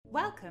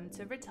Welcome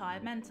to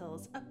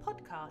Retirementals, a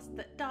podcast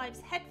that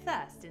dives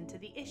headfirst into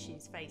the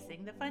issues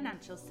facing the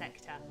financial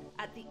sector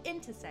at the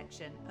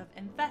intersection of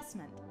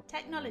investment,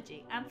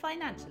 technology, and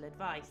financial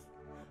advice.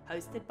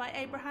 Hosted by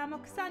Abraham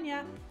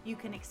Okusanya, you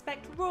can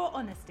expect raw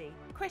honesty,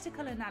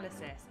 critical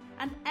analysis,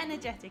 and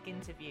energetic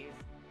interviews.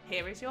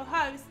 Here is your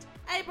host,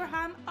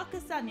 Abraham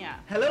Okusanya.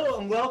 Hello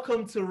and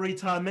welcome to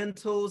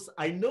Retirementals.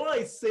 I know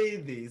I say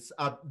this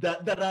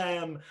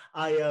that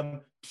I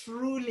am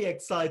truly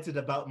excited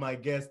about my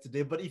guest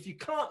today, but if you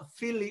can't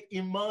feel it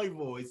in my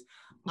voice,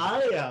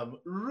 I am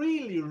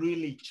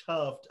really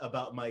chuffed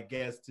about my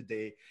guest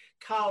today.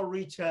 Carl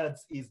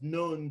Richards is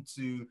known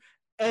to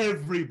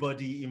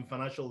everybody in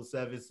financial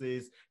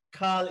services.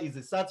 Carl is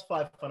a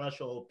certified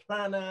financial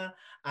planner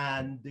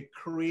and the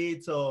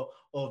creator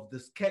of the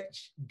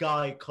Sketch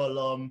Guy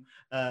column,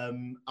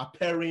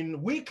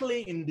 appearing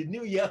weekly in the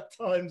New York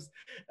Times,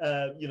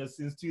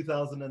 since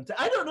 2010.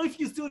 I don't know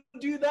if you still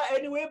do that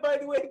anyway, by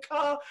the way,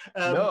 Carl.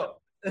 No.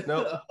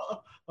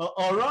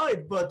 All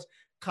right, but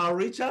Carl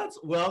Richards,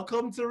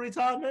 welcome to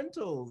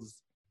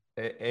Retirementals.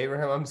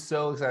 Abraham, I'm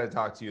so excited to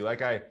talk to you.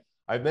 Like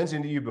I've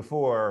mentioned to you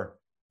before,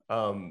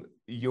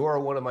 you're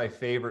one of my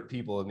favorite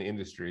people in the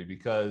industry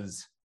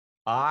because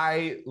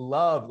I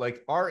love,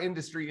 like, our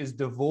industry is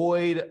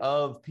devoid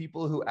of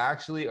people who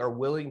actually are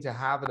willing to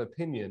have an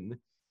opinion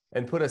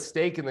and put a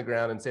stake in the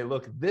ground and say,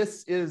 look,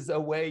 this is a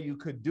way you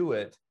could do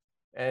it.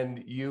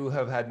 And you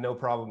have had no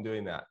problem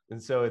doing that.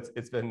 And so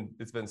it's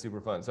been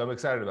super fun. So I'm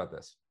excited about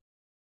this.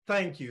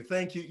 Thank you.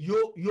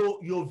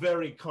 You're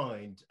very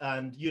kind,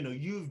 and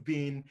you've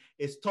been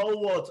a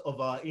stalwart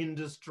of our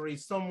industry,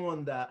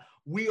 someone that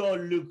we all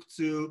look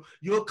to.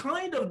 You're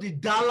kind of the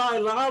Dalai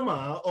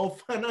Lama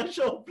of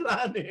financial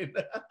planning.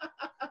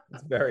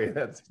 That's very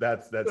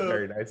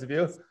nice of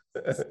you.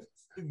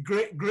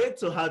 Great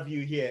to have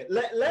you here.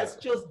 Let's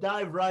just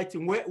dive right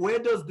in. Where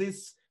does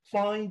this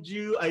find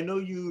you? I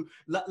know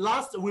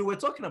we were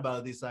talking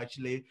about this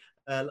actually.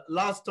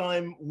 Last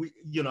time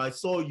I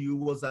saw you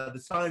was at the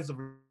Science of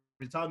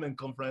Retirement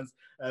Conference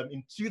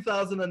in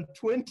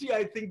 2020,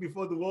 I think,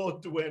 before the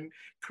world went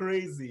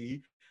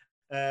crazy.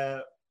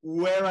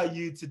 Where are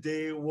you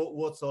today?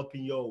 What's up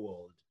in your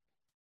world?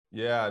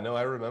 Yeah, no,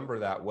 I remember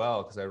that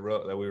well because I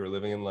wrote that we were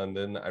living in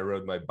London. I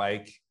rode my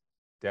bike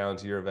down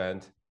to your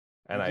event,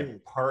 and I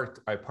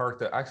parked.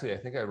 Actually, I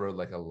think I rode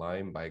like a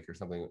Lime bike or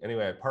something.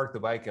 Anyway, I parked the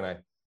bike and I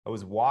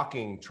was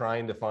walking,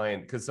 trying to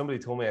find, because somebody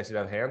told me I should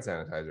have hand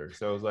sanitizer.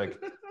 So I was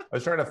like, I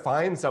was trying to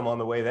find some on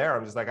the way there.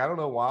 I'm just like, I don't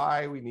know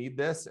why we need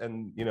this.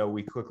 And,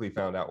 we quickly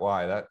found out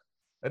why. That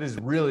is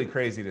really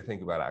crazy to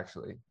think about,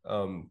 actually.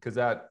 Because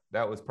that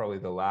was probably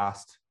the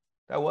last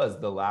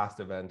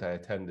event I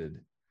attended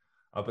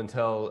up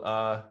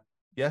until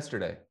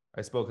yesterday.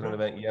 I spoke at an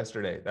event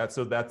yesterday. That's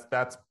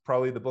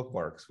probably the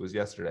bookmarks was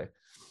yesterday.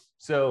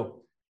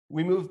 So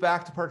we moved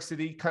back to Park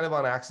City kind of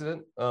on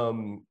accident.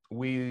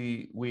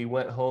 We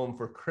went home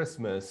for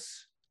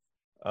Christmas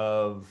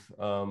of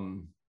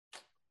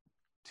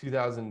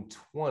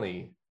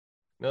 2020.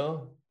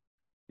 No?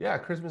 Yeah,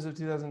 Christmas of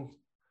 2000,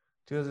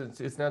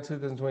 it's now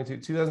 2022.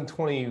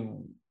 2020.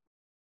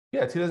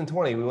 Yeah,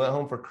 2020. We went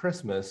home for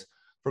Christmas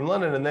from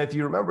London. And then if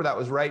you remember, that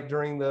was right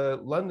during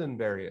the London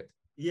variant.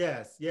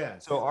 Yes.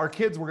 So our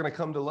kids were going to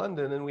come to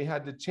London and we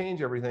had to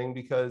change everything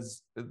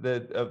because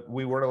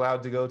we weren't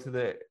allowed to go to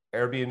the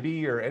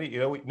Airbnb or any,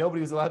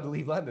 nobody was allowed to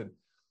leave London.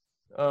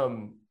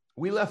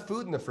 We left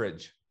food in the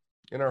fridge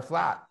in our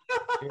flat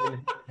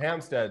in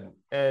Hampstead,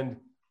 and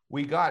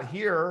we got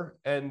here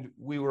and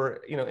we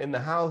were, in the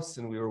house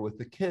and we were with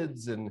the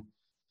kids, and,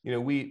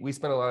 we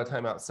spent a lot of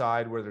time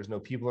outside where there's no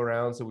people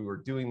around. So we were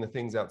doing the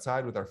things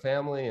outside with our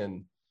family,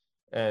 and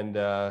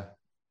the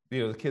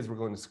kids were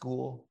going to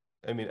school.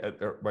 I mean,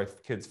 my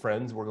kids'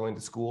 friends were going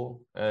to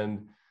school.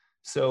 And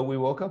so we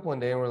woke up one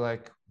day and we're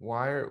like,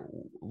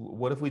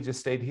 what if we just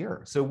stayed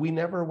here? So we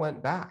never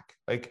went back.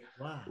 Like,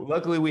 wow.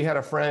 Luckily we had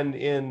a friend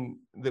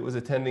that was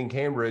attending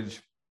Cambridge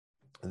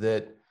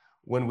that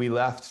when we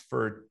left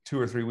for 2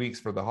 or 3 weeks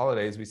for the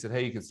holidays, we said,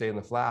 hey, you can stay in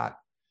the flat.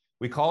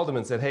 We called him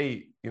and said,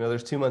 hey,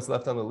 there's 2 months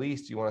left on the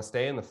lease. Do you want to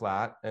stay in the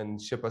flat and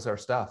ship us our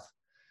stuff?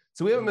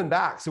 So we haven't been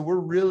back. So we're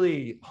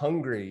really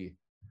hungry.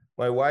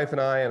 My wife and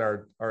I and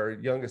our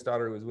youngest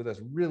daughter who was with us,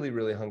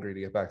 really hungry to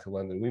get back to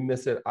London. We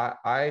miss it.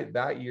 I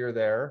that year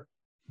there,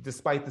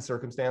 despite the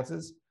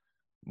circumstances,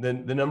 the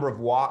number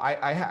of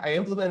I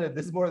implemented,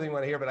 this is more than you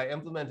want to hear, but I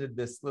implemented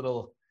this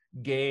little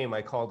game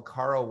I called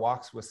Carl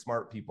Walks with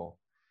Smart People.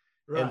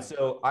 Right. And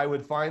so I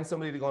would find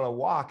somebody to go on a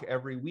walk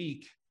every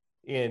week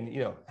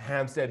in,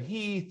 Hampstead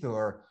Heath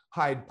or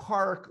Hyde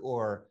Park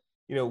or,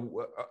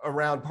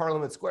 around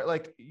Parliament Square.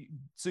 Like,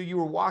 so you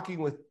were walking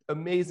with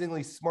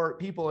amazingly smart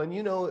people, and,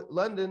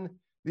 London,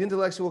 the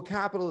intellectual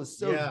capital is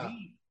so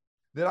deep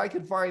that I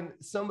could find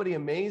somebody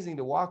amazing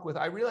to walk with.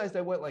 I realized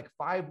I went like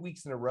 5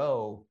 weeks in a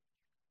row,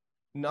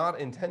 not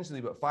intentionally,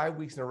 but 5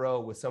 weeks in a row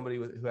with somebody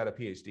who had a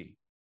PhD.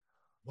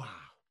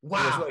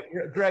 Wow. So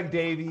like Greg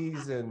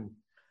Davies, and,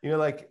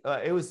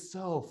 it was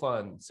so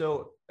fun.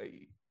 So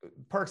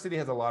Park City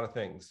has a lot of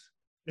things,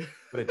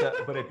 but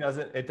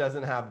it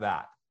doesn't have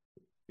that.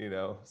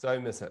 so I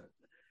miss it.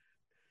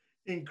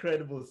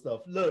 Incredible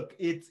stuff. Look,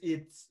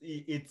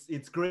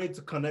 it's great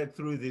to connect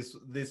through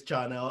this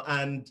channel,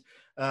 and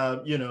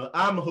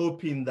I'm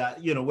hoping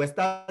that we're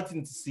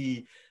starting to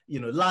see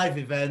live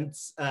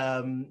events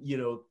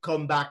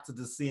come back to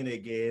the scene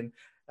again.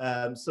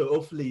 So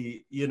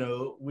hopefully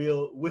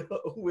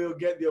we'll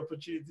get the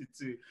opportunity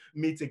to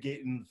meet again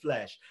in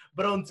flesh.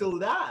 But until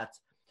that,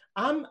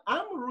 I'm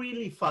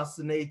really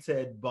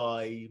fascinated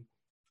by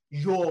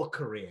your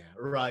career,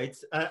 right?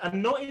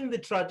 And not in the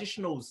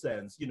traditional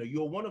sense.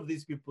 You're one of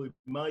these people, in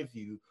my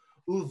view,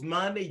 who've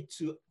managed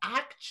to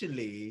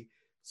actually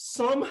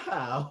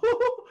somehow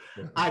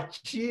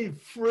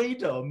achieve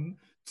freedom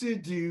to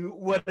do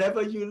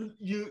whatever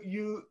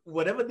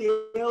whatever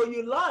the hell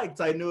you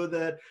liked. I know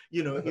that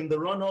in the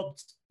run-up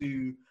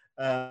to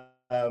the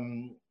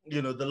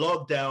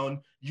lockdown,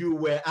 you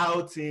were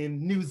out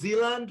in New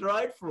Zealand,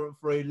 right, for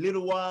a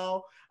little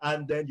while,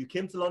 and then you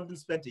came to London,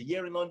 spent a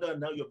year in London,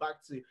 and now you're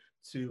back to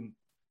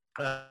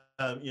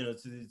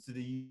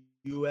the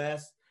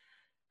US.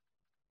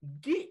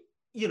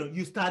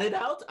 You started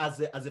out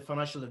as a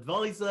financial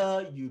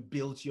advisor, you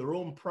built your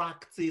own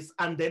practice,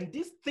 and then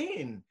this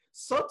thing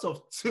sort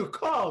of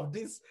took off,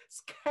 this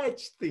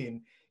sketch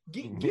thing.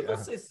 Give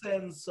us a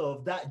sense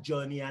of that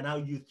journey and how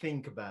you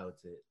think about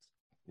it.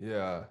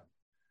 Yeah.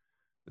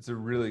 It's a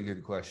really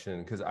good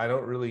question, because I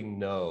don't really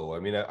know. I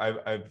mean, and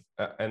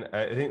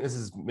I think this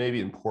is maybe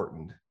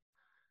important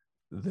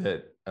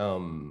that,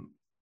 and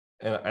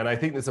I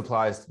think this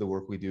applies to the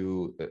work we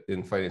do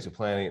in financial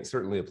planning. It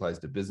certainly applies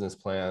to business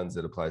plans.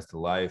 It applies to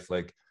life.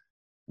 Like,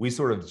 we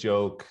sort of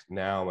joke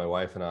now, my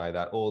wife and I,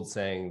 that old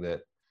saying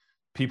that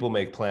people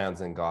make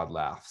plans and God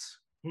laughs.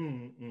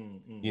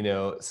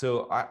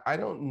 So I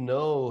don't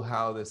know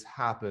how this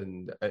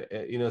happened.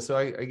 So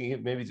I can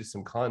give maybe just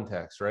some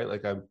context, right?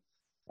 Like,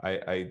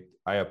 I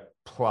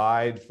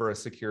applied for a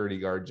security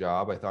guard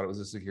job. I thought it was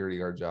a security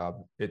guard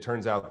job. It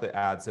turns out the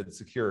ad said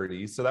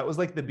security. So that was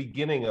like the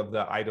beginning of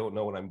the I don't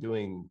know what I'm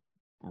doing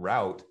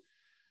route.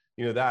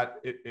 That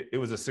it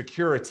was a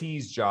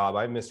securities job.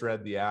 I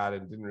misread the ad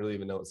and didn't really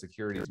even know what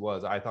securities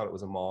was. I thought it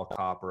was a mall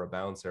cop or a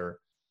bouncer.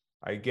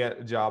 I get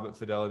a job at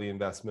Fidelity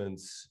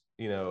Investments.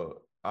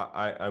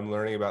 I'm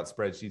learning about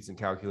spreadsheets and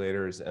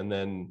calculators, and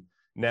then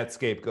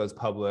Netscape goes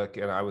public,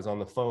 and I was on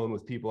the phone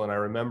with people. And I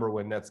remember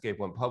when Netscape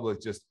went public,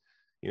 just,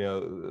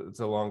 it's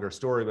a longer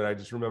story, but I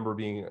just remember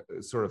being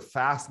sort of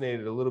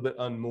fascinated, a little bit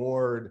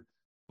unmoored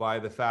by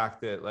the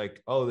fact that,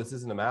 like, oh, this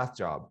isn't a math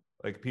job.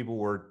 Like, people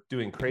were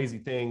doing crazy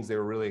things. They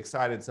were really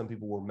excited. Some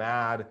people were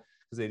mad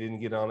because they didn't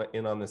get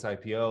in on this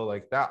IPO.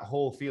 Like, that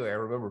whole feeling, I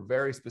remember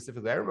very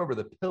specifically. I remember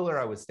the pillar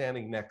I was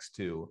standing next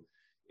to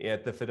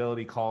at the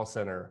Fidelity call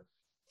center,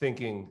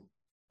 thinking,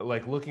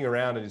 like, looking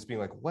around and just being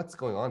like, what's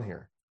going on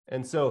here?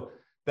 And so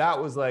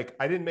that was like,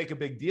 I didn't make a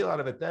big deal out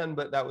of it then,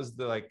 but that was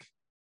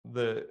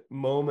the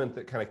moment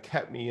that kind of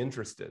kept me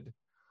interested,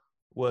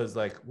 was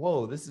like,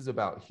 whoa, this is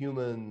about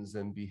humans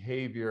and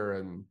behavior,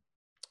 and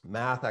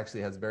math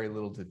actually has very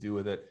little to do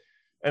with it.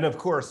 And of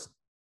course,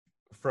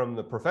 from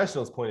the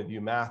professional's point of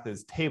view, math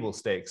is table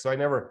stakes.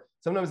 So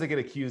sometimes I get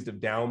accused of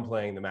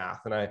downplaying the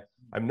math, and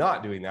I'm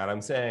not doing that.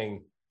 I'm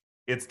saying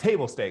it's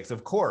table stakes.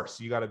 Of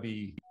course, you got to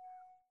be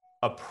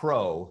a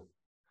pro,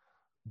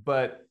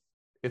 but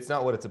it's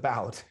not what it's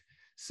about.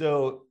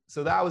 So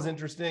that was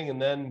interesting.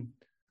 And then,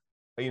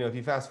 if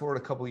you fast forward a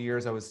couple of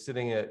years, I was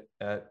sitting at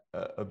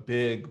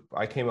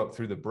I came up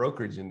through the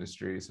brokerage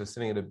industry. So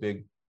sitting at a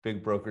big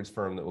brokerage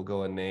firm that will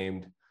go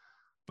unnamed,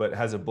 but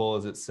has a bull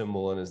as its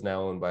symbol and is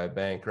now owned by a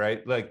bank,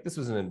 right? Like, this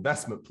was an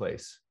investment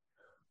place.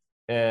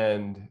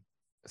 And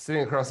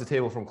sitting across the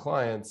table from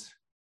clients,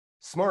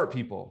 smart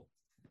people.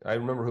 I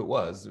remember who it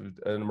was, an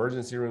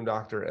emergency room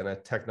doctor and a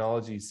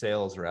technology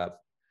sales rep.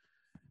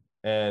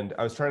 And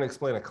I was trying to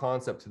explain a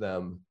concept to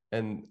them,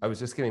 and I was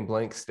just getting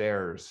blank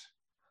stares.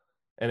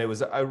 And I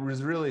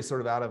was really sort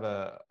of out of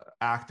a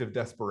act of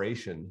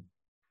desperation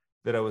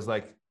that I was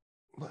like,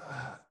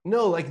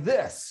 no, like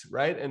this,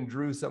 right? And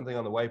drew something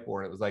on the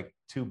whiteboard. It was like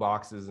 2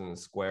 boxes and a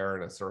square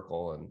and a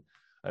circle and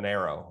an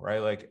arrow, right?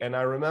 Like, and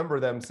I remember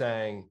them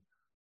saying,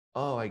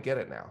 oh, I get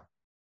it now.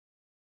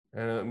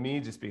 And me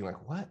just being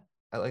like, what?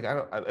 I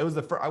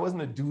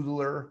wasn't a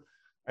doodler.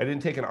 I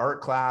didn't take an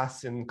art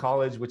class in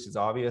college, which is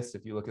obvious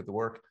if you look at the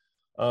work.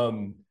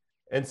 And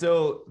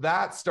so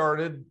that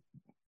started.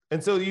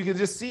 And so you can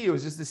just see, it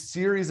was just a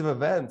series of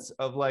events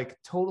of, like,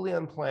 totally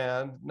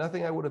unplanned,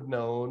 nothing I would have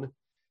known.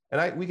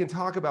 And we can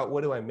talk about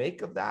what do I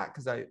make of that,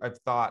 because I've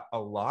thought a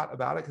lot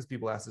about it, because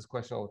people ask this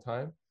question all the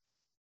time.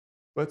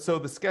 But so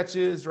the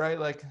sketches, right?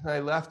 Like, I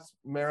left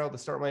Merrill to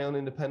start my own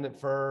independent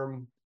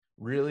firm.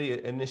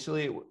 Really,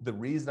 initially, the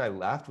reason I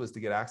left was to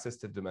get access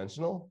to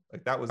Dimensional.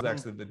 Like, that was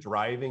actually the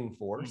driving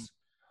force.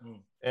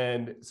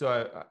 And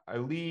so I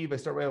leave, I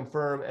start my own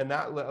firm, and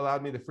that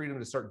allowed me the freedom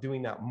to start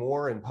doing that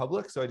more in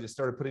public. So I just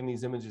started putting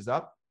these images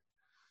up.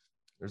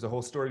 There's a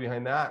whole story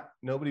behind that.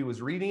 Nobody was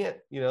reading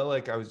it,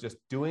 like, I was just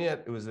doing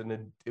it.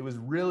 It was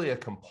really a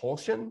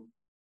compulsion.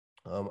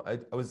 I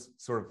was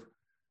sort of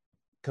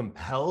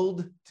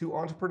compelled to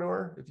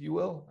entrepreneur, if you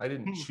will. I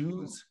didn't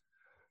choose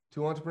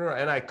to entrepreneur,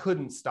 and I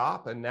couldn't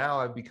stop. And now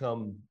I've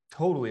become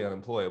totally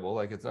unemployable.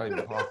 Like, it's not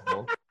even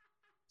possible.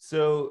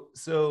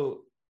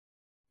 So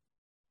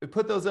I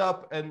put those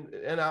up,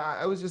 and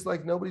I was just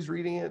like, nobody's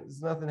reading it.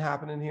 There's nothing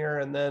happening here.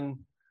 And then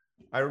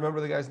I remember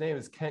the guy's name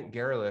is Kent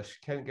Gerlich.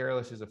 Kent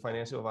Gerlich is a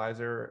financial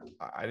advisor.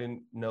 I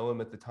didn't know him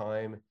at the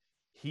time.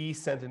 He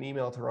sent an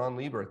email to Ron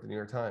Lieber at the New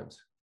York Times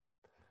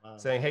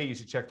saying, hey, you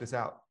should check this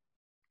out.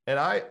 And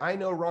I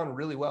know Ron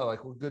really well.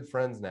 Like, we're good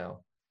friends now.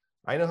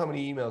 I know how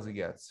many emails he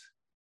gets.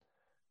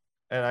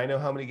 And I know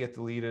how many get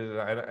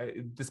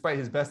deleted. Despite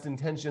his best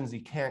intentions, he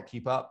can't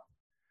keep up.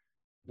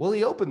 Well,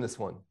 he opened this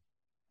one,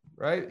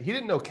 right? He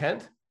didn't know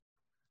Kent.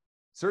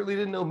 Certainly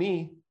didn't know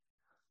me.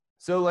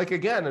 So, like,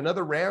 again,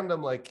 another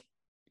random, like,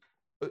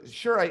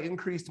 sure, I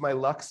increased my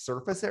luck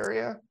surface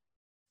area,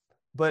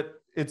 but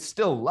it's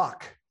still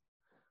luck.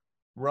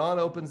 Ron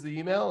opens the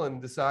email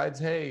and decides,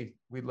 hey,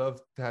 we'd love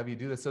to have you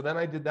do this. So then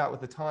I did that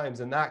with the Times,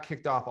 and that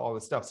kicked off all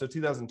this stuff. So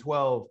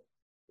 2012,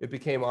 it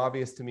became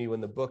obvious to me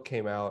when the book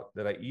came out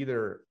that I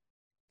either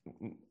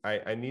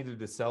I needed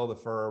to sell the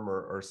firm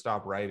or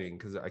stop writing,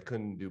 because I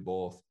couldn't do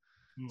both.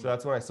 So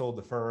that's when I sold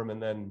the firm.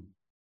 And then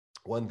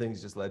one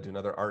thing's just led to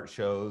another, art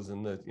shows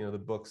and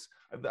the books.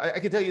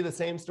 I could tell you the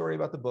same story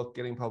about the book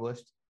getting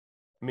published.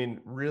 I mean,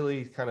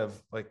 really kind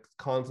of like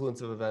confluence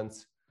of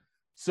events.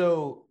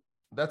 So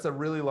that's a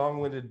really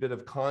long-winded bit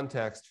of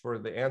context for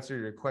the answer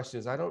to your question.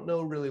 Is I don't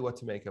know really what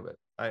to make of it.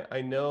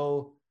 I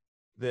know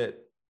that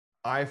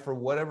I, for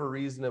whatever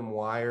reason, am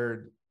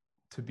wired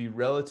to be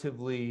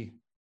relatively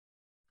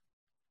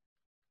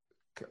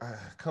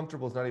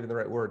comfortable is not even the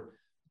right word.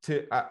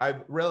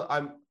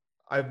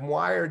 I'm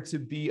wired to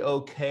be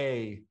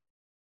okay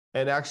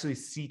and actually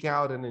seek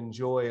out and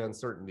enjoy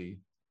uncertainty.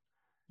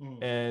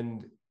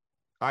 And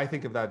I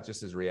think of that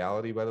just as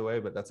reality, by the way,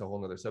 but that's a whole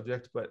nother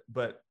subject. But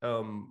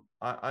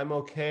I'm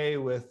okay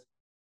with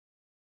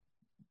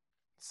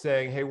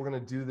saying, hey, we're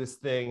going to do this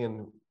thing.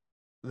 And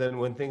then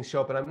when things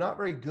show up, and I'm not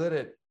very good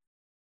at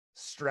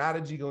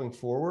strategy going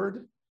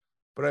forward,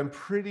 but I'm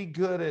pretty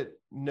good at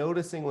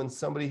noticing when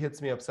somebody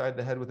hits me upside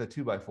the head with a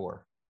 2x4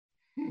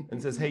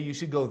 and says, hey, you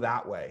should go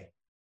that way.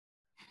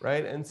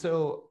 Right. And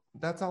so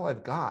that's all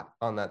I've got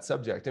on that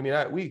subject. I mean,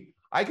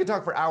 I could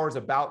talk for hours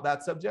about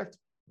that subject,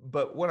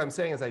 but what I'm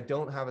saying is I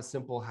don't have a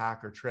simple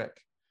hack or trick.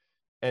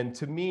 And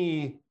to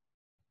me,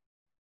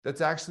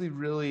 that's actually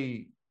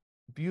really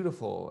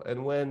beautiful.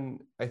 And when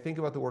I think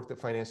about the work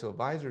that financial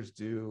advisors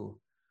do,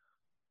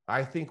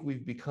 I think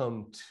we've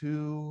become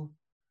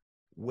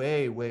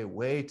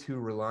way too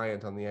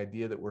reliant on the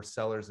idea that we're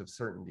sellers of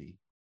certainty.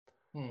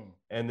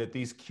 And that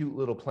these cute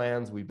little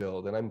plans we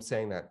build, and I'm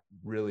saying that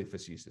really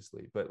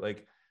facetiously, but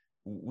like,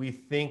 we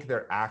think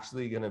they're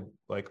actually going to,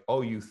 like,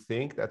 oh, you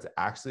think that's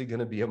actually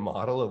going to be a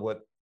model of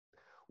what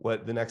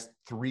the next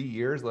 3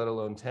 years, let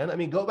alone 10? I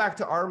mean, go back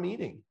to our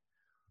meeting,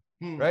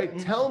 right?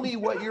 Tell me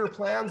what your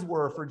plans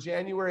were for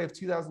January of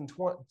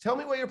 2020. Tell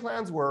me what your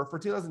plans were for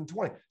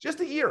 2020.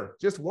 Just a year,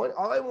 just one.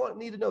 All I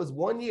need to know is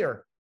 1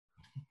 year.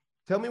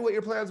 Tell me what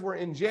your plans were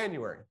in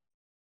January,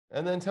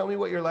 and then tell me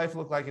what your life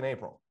looked like in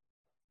April.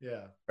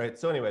 Yeah. Right.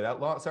 So anyway,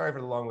 sorry for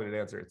the long-winded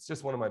answer. It's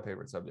just one of my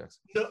favorite subjects.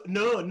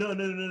 No, not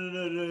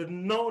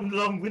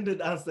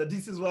long-winded answer.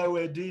 This is why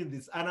we're doing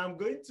this. And I'm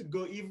going to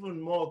go even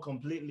more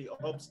completely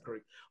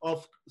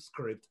off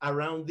script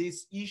around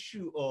this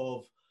issue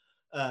of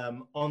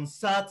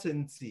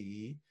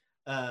uncertainty,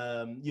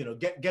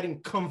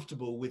 getting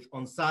comfortable with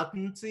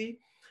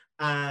uncertainty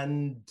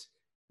and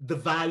the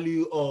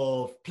value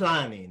of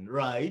planning,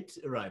 right?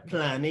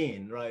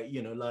 Planning, right?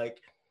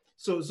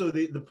 So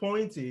the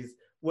point is,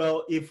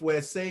 well, if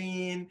we're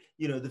saying,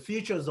 the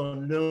future is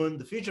unknown,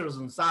 the future is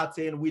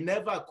uncertain, we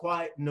never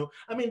quite know.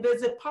 I mean,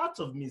 there's a part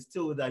of me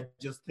still that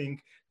just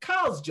think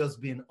Carl's just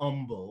being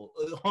humble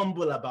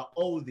about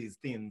all these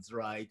things,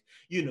 right?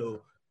 To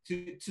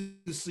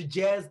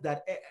suggest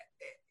that,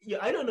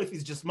 I don't know if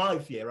it's just my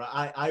fear.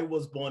 Right? I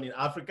was born in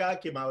Africa,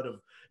 came out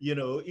of,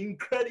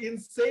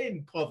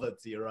 insane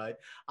poverty, right?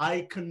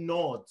 I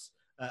cannot,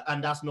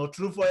 and that's not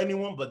true for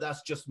anyone, but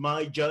that's just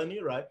my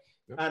journey, right?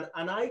 Yep.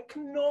 And I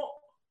cannot,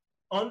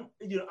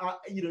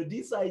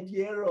 this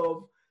idea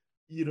of,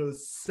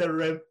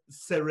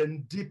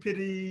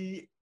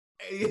 serendipity,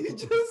 it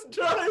just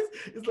drives,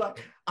 it's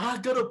like,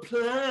 I've got to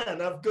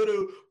plan, I've got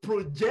to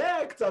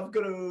project, I've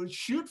got to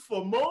shoot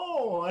for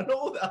more and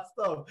all that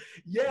stuff.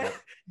 Yet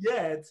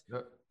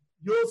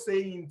you're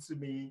saying to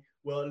me,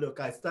 well, look,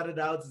 I started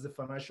out as a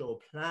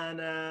financial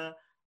planner,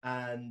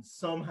 and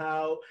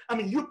somehow, I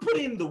mean, you put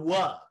in the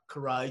work,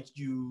 right?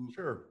 You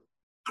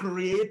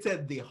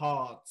created the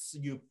hearts,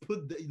 you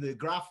put the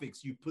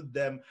graphics, you put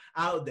them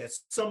out there,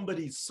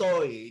 somebody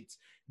saw it,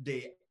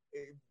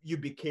 you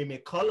became a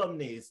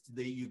columnist,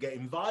 you get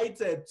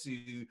invited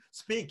to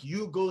speak,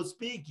 you go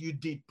speak, you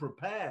did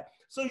prepare,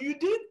 so you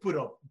did put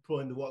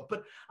in the work.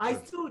 But I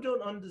still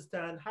don't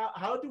understand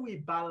how do we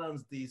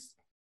balance this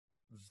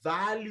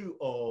value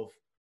of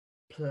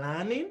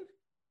planning,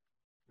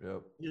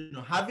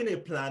 having a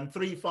plan,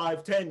 3,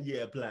 5, 10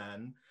 year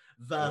plan,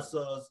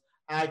 versus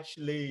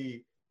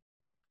actually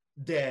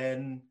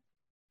then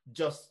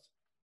just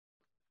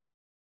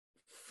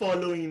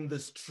following the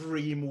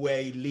stream where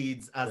it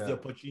leads as the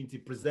opportunity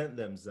present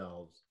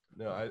themselves.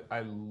 No,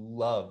 I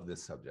love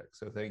this subject.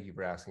 So thank you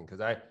for asking,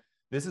 because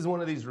this is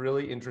one of these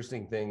really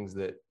interesting things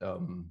that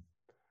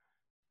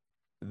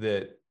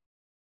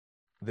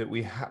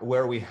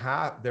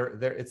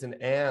it's an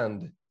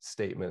and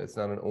statement. It's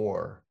not an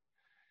or.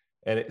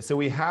 And so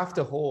we have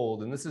to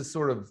hold, and this is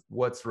sort of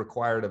what's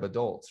required of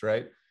adults,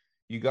 right?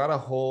 You got to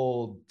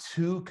hold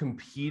two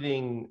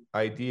competing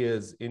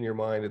ideas in your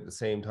mind at the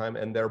same time,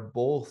 and they're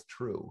both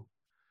true.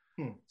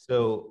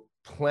 So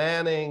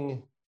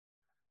planning,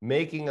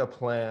 making a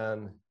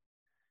plan,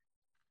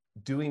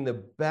 doing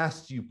the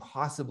best you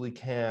possibly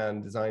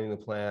can, designing the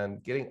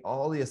plan, getting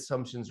all the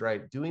assumptions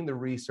right, doing the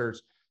research,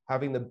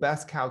 having the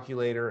best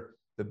calculator,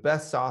 the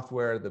best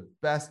software,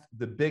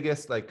 the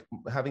biggest, like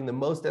having the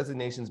most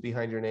designations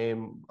behind your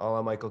name, a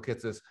la Michael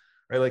Kitces,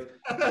 right? Like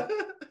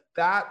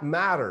that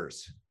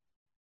matters.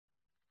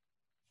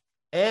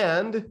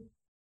 And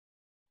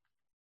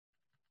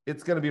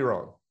it's going to be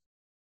wrong.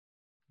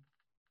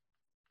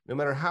 No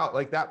matter how,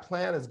 like that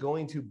plan is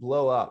going to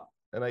blow up.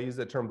 And I use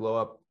that term blow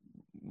up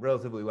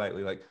relatively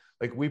lightly. Like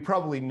we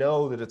probably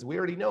know that we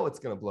already know it's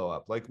going to blow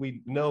up. Like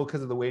we know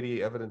because of the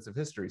weighty evidence of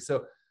history.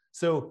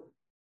 So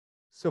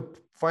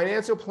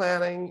financial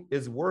planning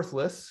is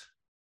worthless.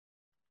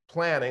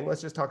 Planning,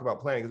 let's just talk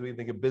about planning because we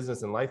think of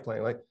business and life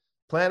planning. Like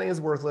planning is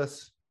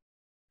worthless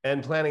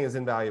and planning is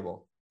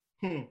invaluable.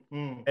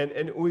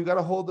 And we've got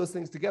to hold those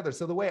things together.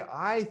 So the way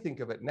I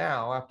think of it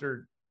now,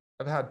 after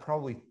I've had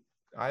probably,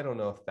 I don't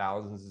know if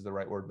thousands is the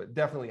right word, but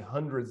definitely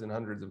hundreds and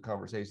hundreds of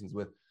conversations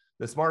with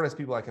the smartest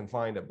people I can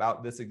find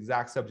about this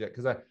exact subject.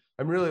 Because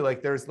I'm really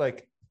like, there's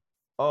like,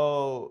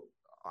 oh,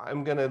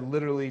 I'm going to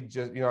literally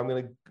just, I'm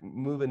going to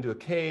move into a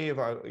cave.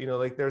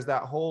 Like there's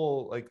that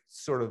whole like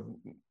sort of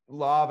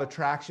law of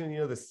attraction,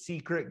 the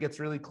secret gets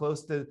really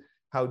close to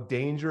how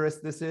dangerous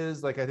this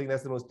is. Like, I think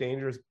that's the most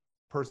dangerous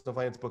personal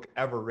finance book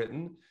ever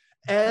written.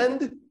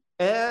 And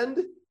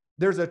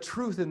there's a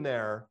truth in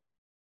there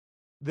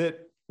that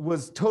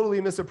was totally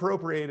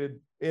misappropriated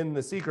in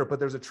The Secret, but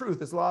there's a truth,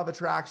 this law of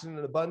attraction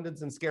and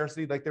abundance and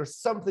scarcity, like there's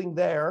something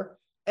there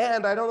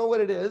and I don't know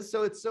what it is.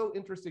 So it's so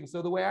interesting.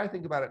 So the way I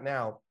think about it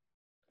now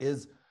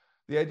is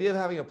the idea of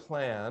having a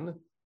plan.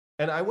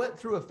 And I went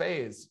through a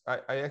phase.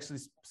 I actually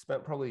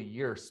spent probably a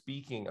year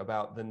speaking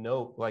about the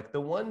like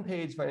the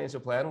 1-page financial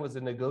plan was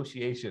a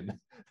negotiation.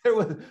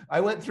 I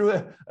went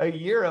through a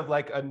year of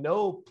like a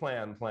no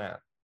plan,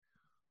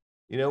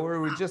 where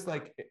we just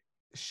like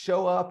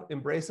show up,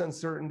 embrace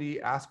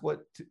uncertainty, ask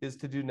what is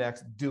to do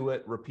next, do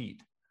it,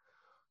 repeat.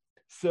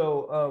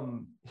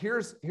 So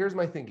here's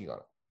my thinking on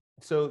it.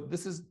 So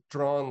this is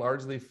drawn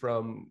largely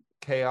from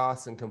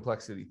chaos and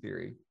complexity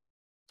theory.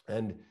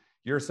 And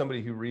you're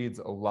somebody who reads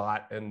a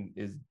lot and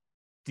is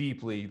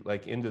deeply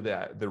like into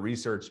the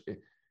research.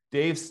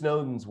 Dave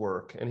Snowden's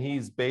work, and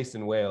he's based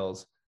in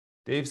Wales.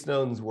 Dave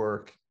Snowden's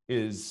work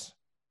is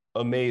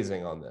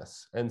amazing on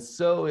this. And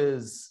so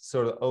is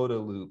sort of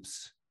OODA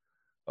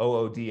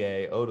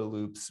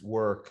Loop's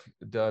work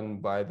done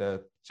by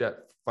the jet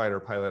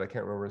fighter pilot. I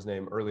can't remember his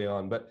name early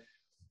on, but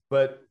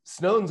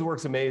Snowden's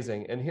work's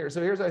amazing. And here's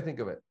how I think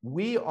of it.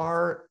 We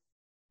are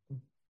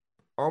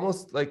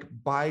almost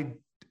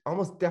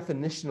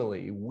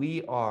definitionally,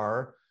 we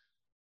are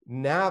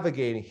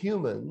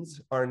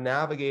humans are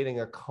navigating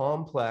a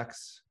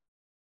complex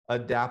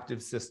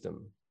adaptive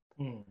system.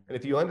 And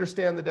if you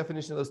understand the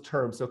definition of those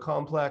terms, so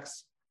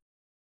complex,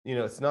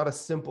 it's not a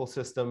simple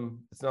system.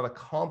 It's not a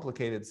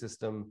complicated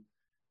system.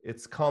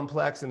 It's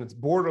complex and it's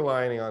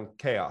borderlining on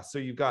chaos. So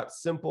you've got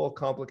simple,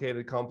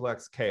 complicated,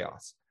 complex,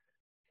 chaos.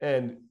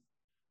 And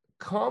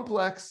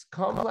complex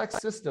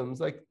systems,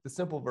 like the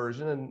simple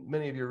version, and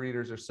many of your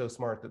readers are so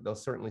smart that they'll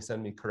certainly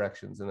send me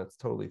corrections, and that's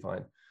totally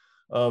fine.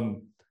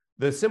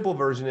 The simple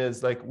version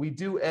is like we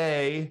do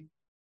A.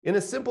 In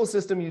a simple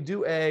system, you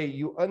do A,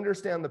 you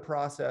understand the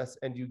process,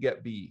 and you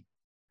get B.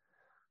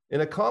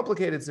 In a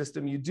complicated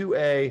system, you do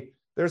A,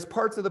 there's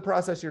parts of the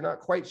process you're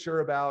not quite sure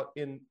about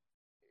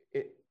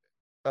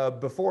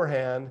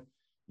beforehand,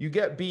 you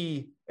get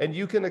B, and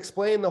you can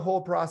explain the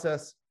whole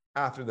process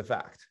after the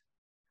fact.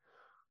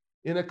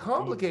 In a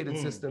complicated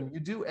system, you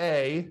do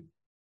A,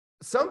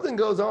 something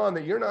goes on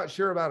that you're not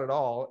sure about at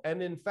all,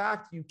 and in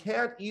fact, you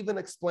can't even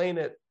explain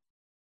it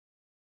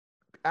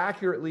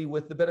accurately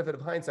with the benefit of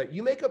hindsight.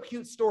 You make up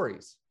cute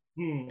stories.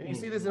 And you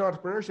see this in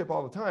entrepreneurship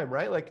all the time,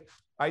 right? Like,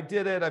 I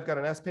did it. I've got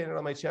an S painted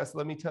on my chest.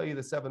 Let me tell you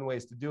the 7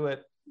 ways to do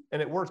it. And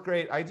it worked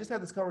great. I just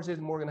had this conversation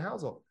with Morgan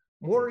Housel.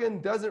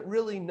 Morgan doesn't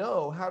really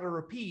know how to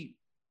repeat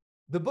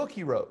the book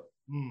he wrote.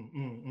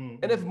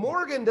 And if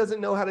Morgan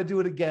doesn't know how to do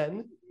it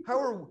again, how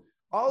are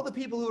all the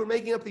people who are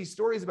making up these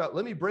stories about,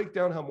 let me break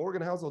down how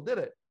Morgan Housel did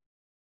it?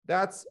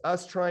 That's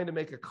us trying to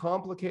make a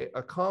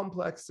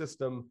complex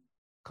system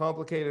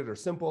complicated or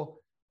simple.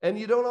 And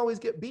you don't always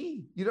get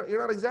B. You're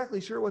not exactly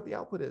sure what the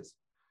output is.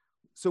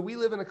 So we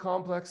live in a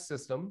complex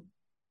system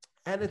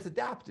and it's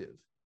adaptive.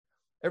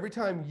 Every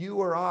time you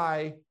or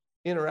I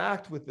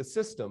interact with the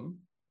system,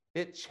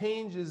 it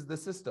changes the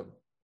system,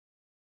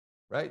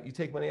 right? You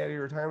take money out of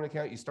your retirement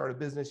account, you start a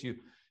business, you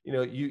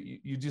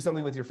do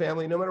something with your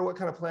family, no matter what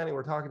kind of planning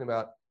we're talking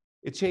about,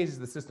 it changes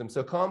the system.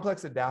 So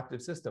complex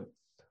adaptive system.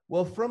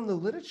 Well, from the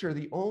literature,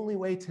 the only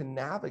way to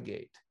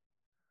navigate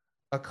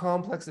a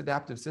complex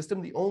adaptive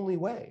system, the only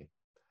way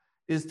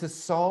is to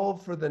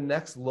solve for the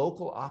next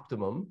local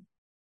optimum.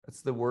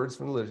 That's the words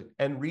from the literature,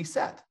 and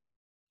reset.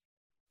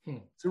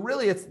 So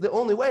really, it's the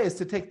only way is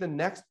to take the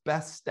next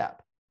best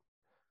step.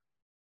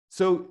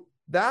 So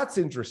that's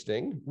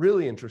interesting,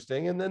 really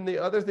interesting. And then the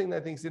other thing that I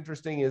think is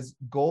interesting is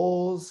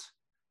goals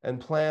and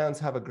plans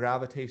have a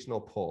gravitational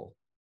pull,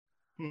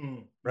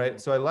 right?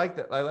 So I like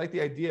that. I like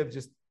the idea of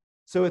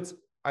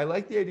I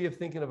like the idea of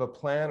thinking of a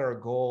plan or a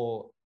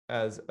goal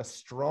as a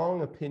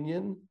strong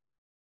opinion,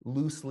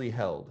 loosely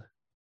held.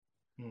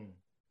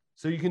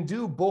 So you can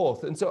do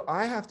both. And so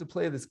I have to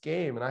play this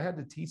game, and I had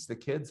to teach the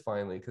kids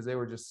finally, because they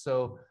were just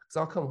because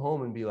I'll come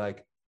home and be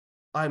like,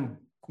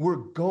 we're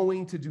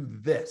going to do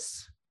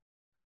this.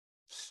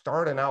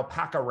 Start an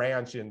alpaca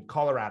ranch in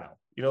Colorado.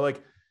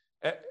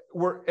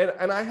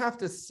 And I have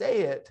to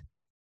say it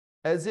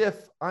as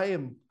if I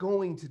am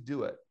going to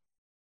do it.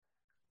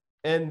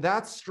 And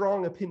that's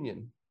strong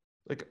opinion.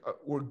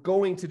 We're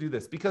going to do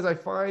this, because I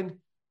find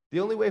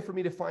the only way for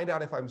me to find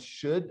out if I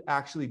should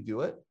actually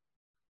do it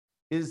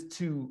is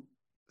to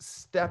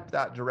step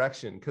that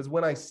direction. Because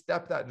when I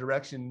step that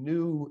direction,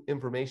 new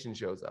information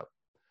shows up.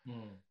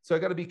 So I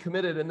got to be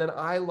committed. And then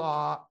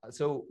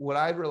so what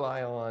I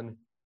rely on,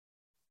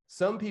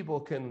 some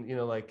people can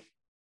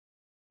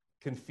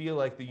feel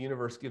like the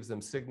universe gives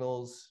them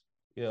signals.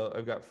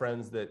 I've got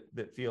friends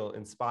that feel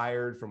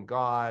inspired from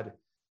God,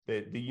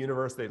 that the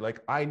universe,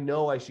 I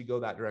know I should go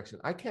that direction.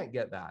 I can't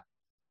get that.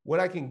 What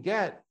I can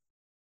get,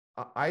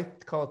 I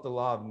call it the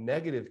law of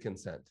negative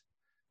consent.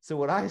 So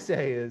what I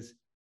say is,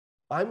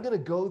 I'm going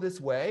to go this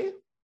way.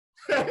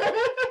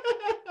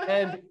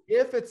 And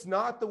if it's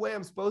not the way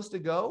I'm supposed to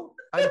go,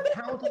 I'm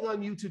counting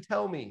on you to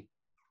tell me.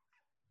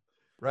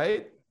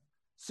 Right?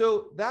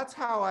 So that's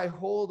how I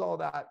hold all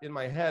that in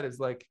my head, is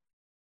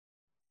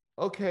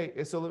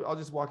okay, so I'll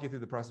just walk you through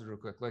the process real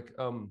quick.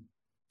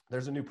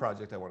 There's a new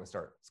project I want to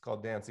start. It's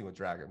called Dancing with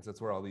Dragons.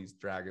 That's where all these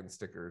dragon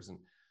stickers, and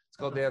it's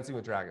called Dancing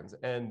with Dragons.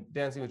 And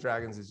Dancing with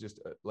Dragons is just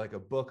like a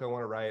book I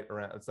want to write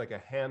around. It's like a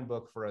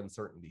handbook for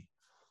uncertainty.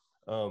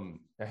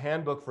 A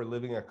handbook for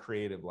living a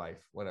creative life,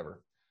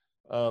 whatever.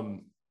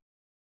 That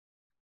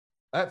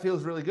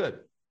feels really good.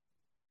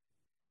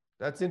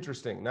 That's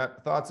interesting.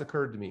 That thoughts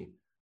occurred to me.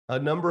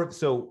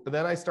 So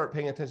then I start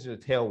paying attention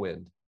to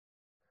tailwind.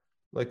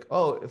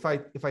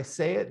 If I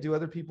say it, do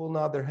other people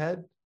nod their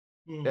head?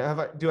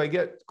 Do I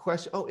get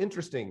question? Oh,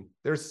 interesting.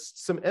 There's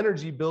some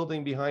energy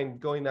building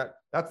behind going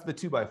that's the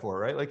 2x4,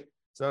 right?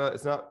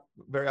 It's not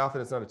very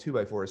often, it's not a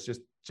 2x4. It's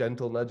just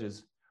gentle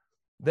nudges.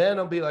 Then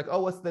I'll be like,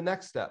 oh, what's the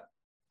next step?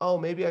 Oh,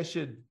 maybe I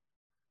should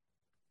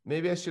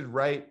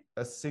write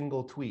a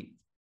single tweet.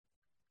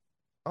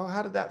 Oh,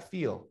 how did that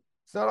feel?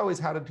 It's not always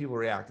how did people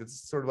react.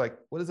 It's sort of like,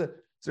 what is it?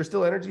 Is there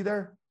still energy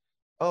there?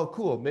 Oh,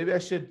 cool. Maybe I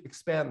should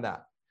expand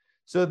that.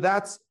 So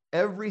that's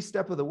every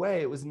step of the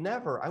way.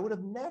 I would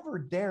have never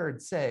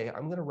dared say,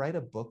 I'm going to write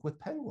a book with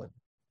Penguin.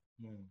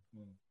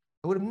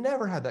 I would have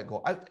never had that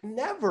goal. I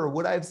never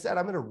would I have said,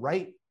 I'm going to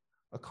write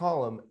a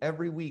column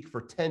every week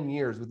for 10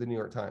 years with the New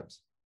York Times.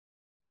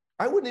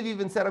 I wouldn't have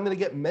even said I'm going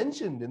to get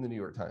mentioned in the New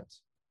York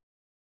Times.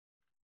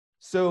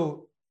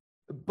 So,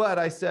 but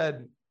I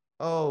said,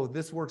 oh,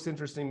 this works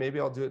interesting. Maybe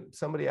I'll do it.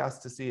 Somebody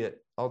asked to see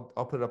it.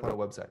 I'll put it up on a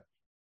website.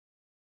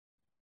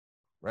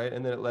 Right?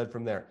 And then it led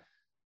from there.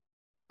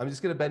 I'm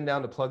just going to bend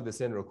down to plug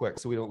this in real quick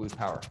so we don't lose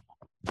power.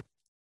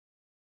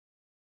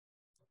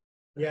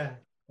 Yeah.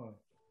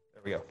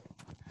 There we go.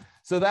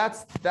 So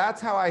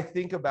that's how I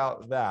think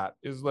about that,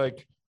 is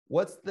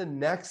what's the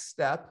next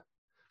step?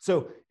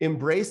 So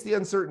embrace the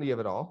uncertainty of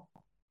it all.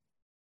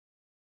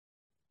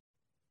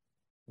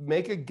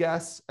 Make a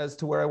guess as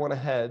to where I want to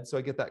head, so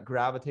I get that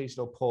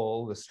gravitational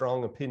pull, the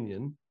strong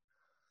opinion.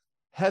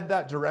 Head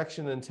that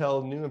direction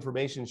until new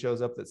information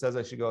shows up that says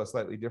I should go a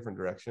slightly different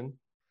direction.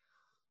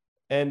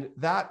 And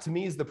that, to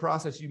me, is the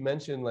process you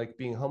mentioned,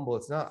 being humble.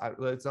 It's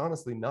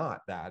honestly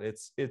not that.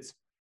 It's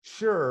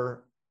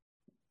sure,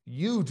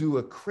 you do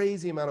a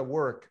crazy amount of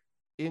work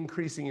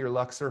increasing your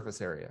luck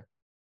surface area.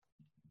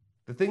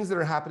 The things that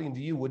are happening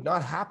to you would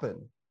not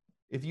happen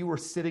if you were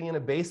sitting in a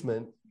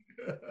basement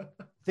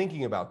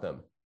thinking about them.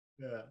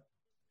 Yeah.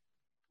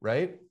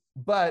 Right?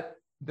 But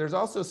there's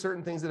also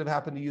certain things that have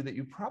happened to you that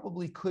you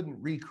probably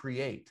couldn't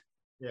recreate.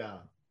 Yeah.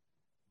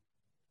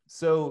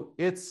 So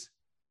it's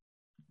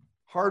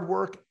hard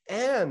work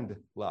and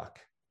luck.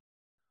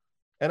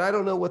 And I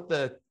don't know what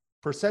the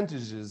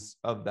percentages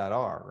of that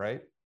are,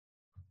 right?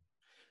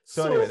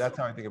 So anyway, that's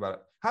how I think about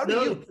it. How do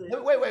you,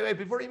 wait,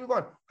 before you move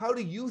on, how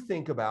do you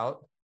think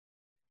about,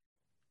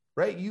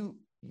 right? You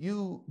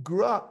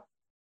grew up,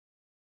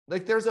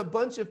 there's a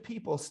bunch of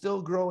people still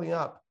growing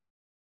up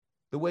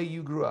the way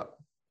you grew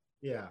up.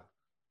 Yeah.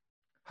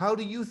 How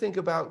do you think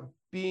about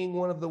being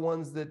one of the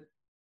ones that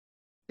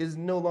is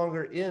no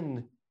longer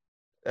in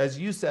as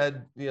you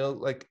said,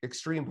 like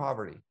extreme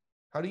poverty.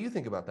 How do you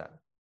think about that?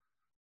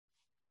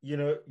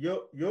 You're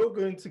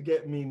going to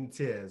get me in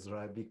tears,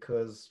 right?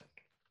 Because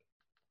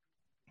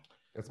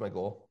that's my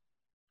goal.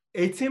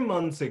 18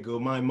 months ago,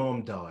 my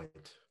mom died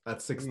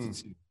at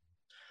 62.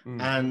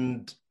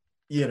 And,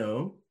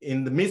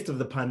 in the midst of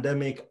the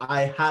pandemic,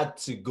 I had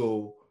to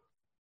go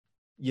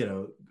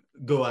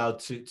out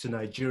to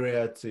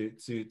Nigeria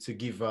to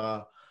give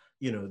her,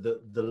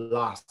 the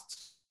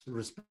last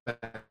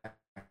respect,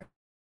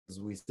 as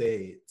we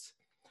say it.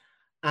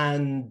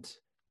 And,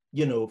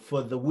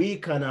 for the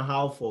week and a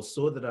half or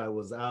so that I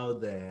was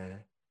out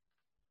there,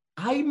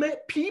 I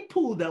met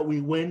people that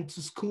we went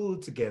to school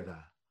together.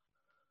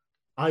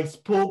 I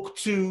spoke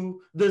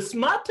to the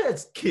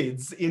smartest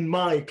kids in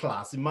my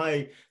class, in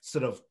my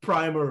sort of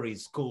primary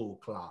school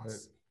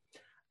class.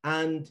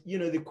 Right. And,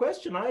 the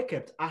question I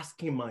kept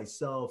asking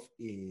myself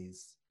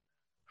is,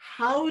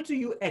 how do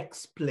you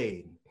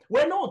explain?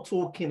 We're not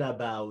talking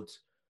about,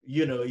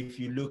 if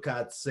you look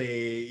at,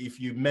 say, if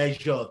you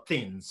measure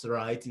things,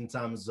 right, in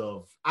terms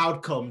of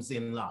outcomes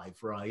in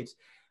life, right?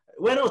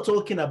 We're not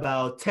talking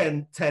about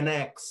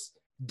 10x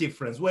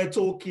difference. We're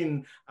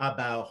talking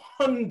about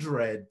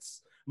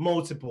hundreds,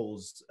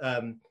 multiples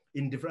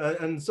in different.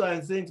 And so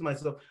I'm saying to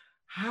myself,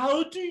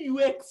 how do you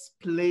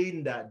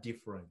explain that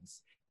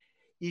difference?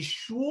 It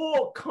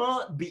sure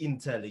can't be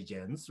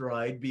intelligence,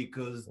 right?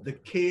 Because the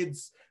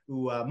kids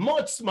who are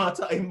much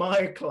smarter in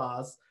my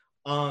class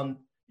aren't,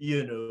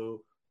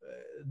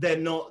 they're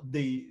not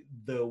the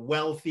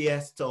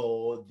wealthiest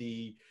or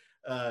the,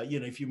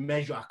 if you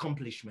measure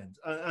accomplishment.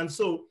 And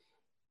so,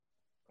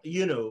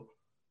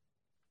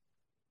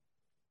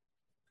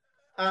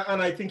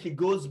 and I think it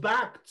goes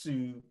back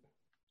to,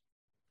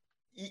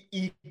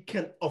 it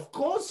can, of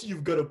course,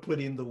 you've got to put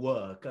in the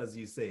work, as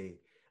you say,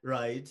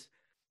 right?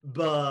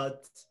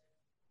 But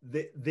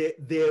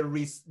there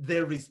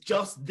is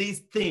just this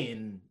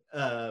thing,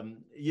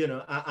 and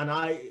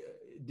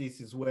this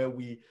is where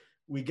we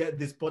get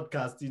this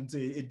podcast into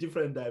a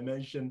different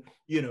dimension.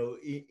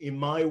 In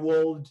my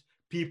world,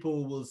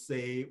 people will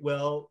say,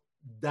 well,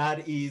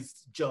 that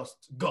is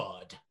just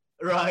God,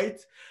 right?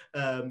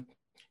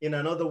 In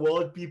another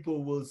world,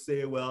 people will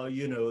say, well,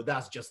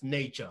 that's just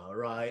nature,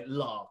 right?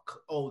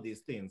 Luck, all these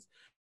things.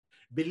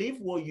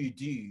 Believe what you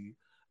do,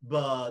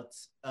 but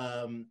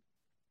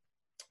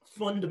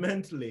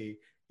fundamentally,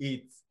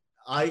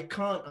 I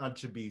can't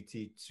attribute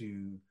it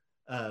to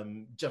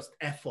just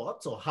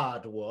effort or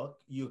hard work.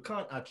 You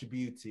can't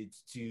attribute it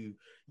to,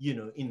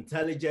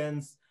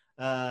 intelligence.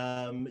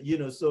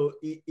 So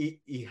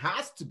it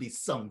has to be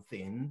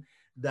something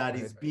that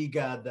is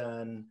bigger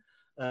than,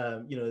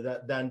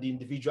 than the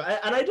individual.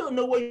 And I don't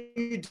know what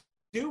you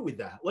do with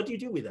that. What do you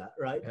do with that,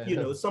 right?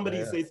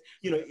 Somebody says,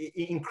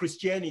 in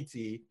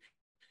Christianity,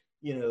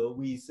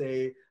 we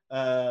say,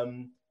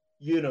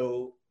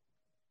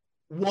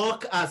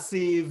 work as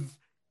if,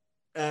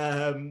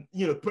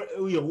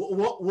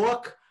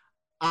 work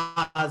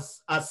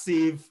as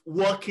if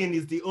working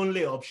is the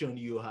only option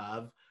you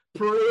have.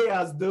 Pray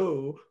as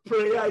though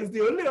prayer is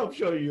the only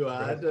option you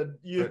had. And,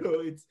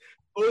 it's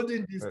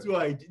holding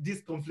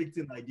these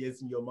conflicting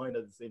ideas in your mind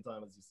at the same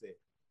time, as you say.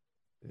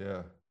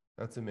 Yeah,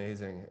 that's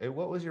amazing. Hey,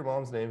 what was your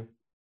mom's name?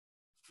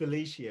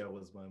 Felicia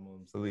was my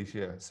mom's name.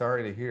 Felicia.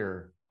 Sorry to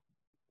hear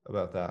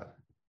about that.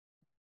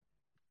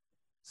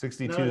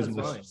 62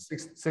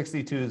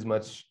 is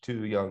much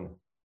too young.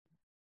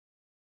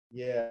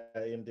 Yeah,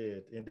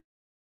 indeed.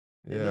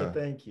 Yeah.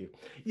 Thank you.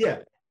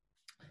 Yeah.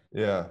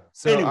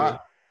 So anyway.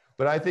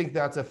 But I think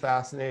that's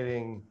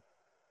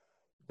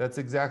that's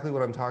exactly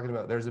what I'm talking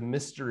about. There's a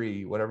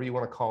mystery, whatever you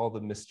want to call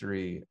the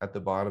mystery at the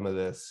bottom of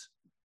this,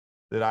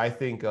 that I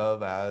think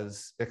of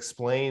as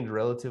explained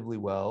relatively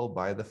well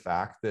by the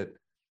fact that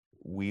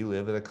we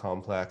live in a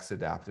complex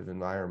adaptive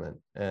environment,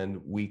 and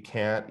we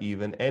can't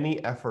even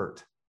any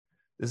effort.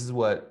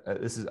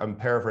 I'm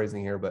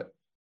paraphrasing here, but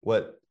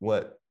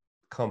what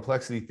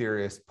complexity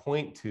theorists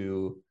point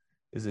to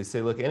is they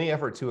say, look, any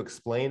effort to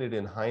explain it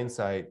in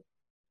hindsight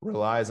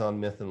relies on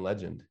myth and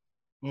legend.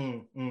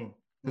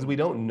 Because we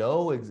don't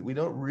know, we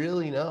don't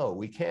really know,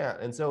 we can't.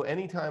 And so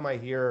anytime I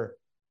hear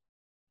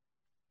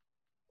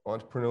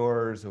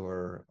entrepreneurs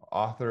or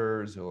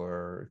authors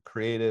or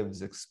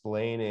creatives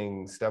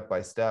explaining step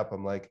by step,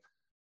 I'm like,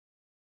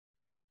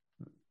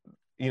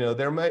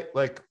 there might,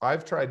 like,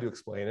 I've tried to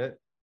explain it.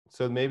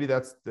 So maybe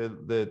that's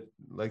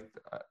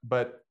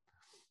but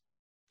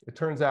it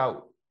turns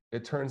out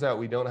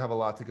we don't have a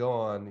lot to go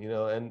on,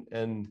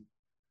 and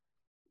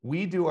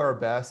we do our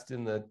best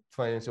in the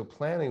financial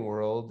planning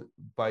world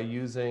by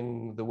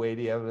using the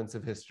weighty evidence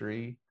of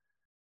history.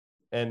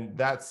 And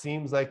that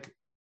seems like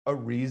a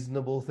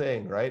reasonable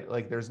thing, right?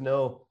 Like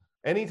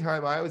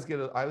anytime I always got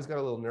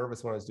a little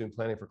nervous when I was doing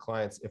planning for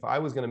clients. If I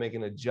was going to make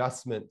an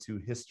adjustment to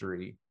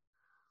history,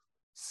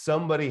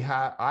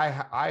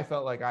 I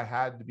felt like I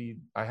had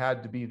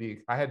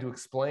to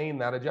explain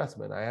that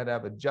adjustment. I had to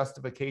have a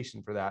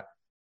justification for that.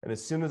 And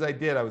as soon as I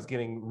did, I was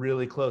getting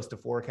really close to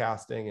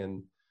forecasting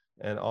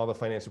and all the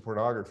financial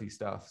pornography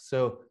stuff.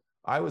 So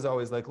I was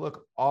always like,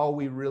 look, all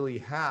we really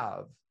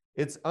have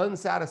it's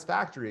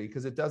unsatisfactory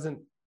because it doesn't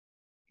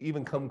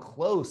even come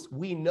close.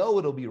 We know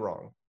it'll be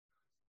wrong,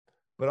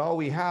 but all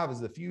we have is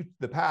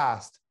the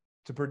past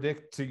to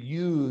predict, to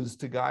use,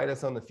 to guide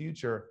us on the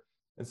future.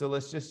 And so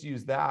let's just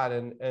use that.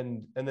 And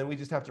then we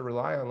just have to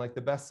rely on, like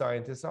the best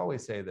scientists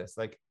always say this,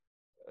 like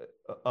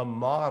a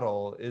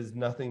model is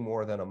nothing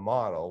more than a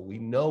model. We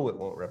know it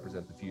won't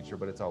represent the future,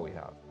 but it's all we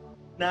have.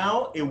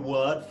 Now, a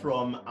word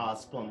from our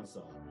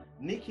sponsor.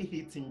 Nikki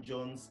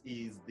Heaton-Jones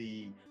is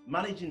the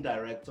Managing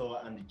Director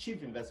and the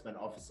Chief Investment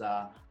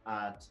Officer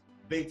at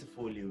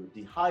Betafolio,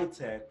 the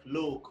high-tech,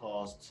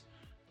 low-cost,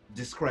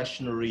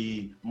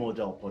 discretionary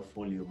model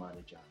portfolio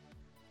manager.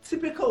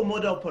 Typical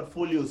model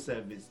portfolio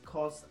service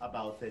costs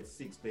about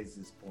 36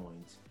 basis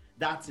points.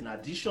 That's in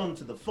addition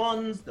to the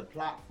funds, the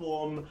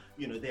platform,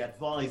 the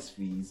advice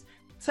fees.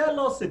 Tell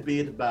us a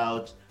bit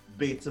about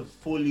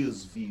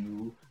Betafolio's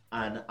view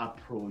and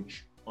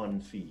approach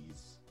on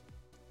fees.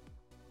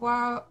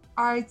 Well,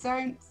 I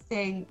don't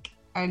think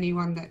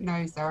anyone that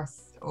knows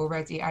us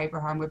already,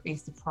 Abraham, would be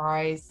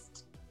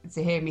surprised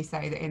to hear me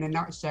say that in a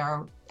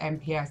nutshell,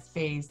 MPS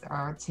fees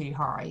are too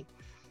high.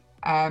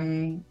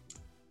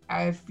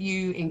 If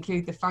you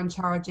include the fund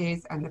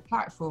charges and the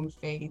platform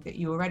fee that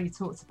you already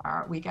talked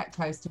about, we get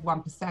close to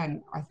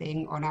 1%, I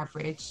think, on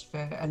average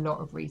for a lot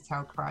of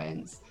retail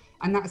clients.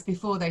 And that's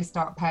before they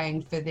start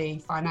paying for the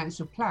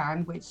financial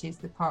plan, which is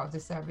the part of the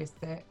service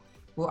that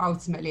will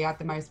ultimately add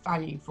the most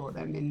value for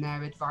them in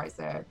their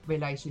advisor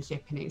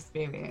relationship and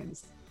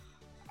experience.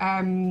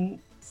 My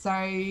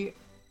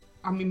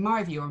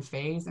view on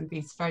fees and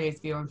Betafolio's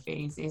view on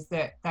fees is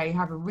that they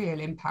have a real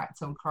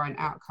impact on client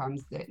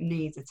outcomes that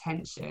needs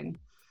attention.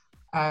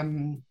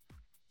 And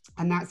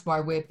that's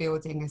why we're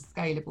building a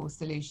scalable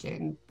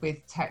solution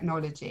with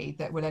technology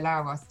that will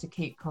allow us to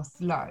keep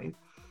costs low.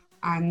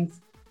 And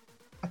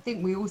I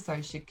think we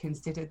also should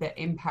consider the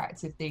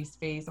impact of these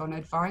fees on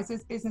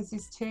advisors'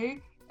 businesses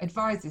too.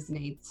 Advisors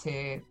need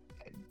to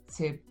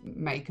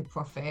make a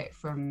profit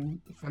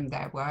from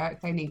their work.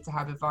 They need to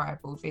have a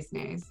viable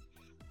business,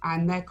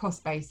 and their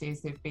cost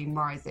bases have been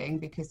rising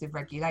because of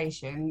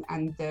regulation,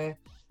 and the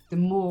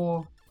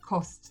more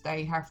cost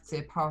they have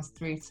to pass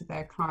through to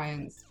their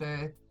clients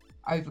for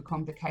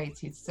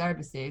overcomplicated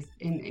services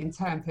in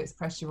turn puts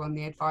pressure on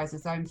the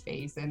advisor's own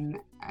fees and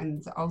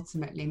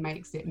ultimately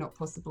makes it not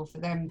possible for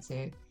them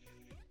to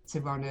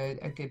run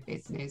a good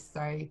business.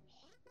 So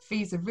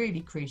fees are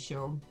really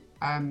crucial,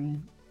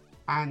 and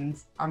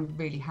I'm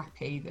really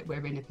happy that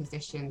we're in a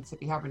position to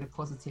be having a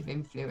positive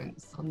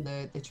influence on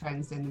the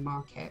trends in the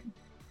market.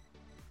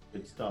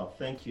 Good stuff.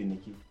 Thank you,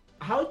 Nikki.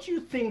 How do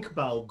you think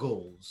about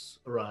goals,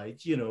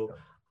 right?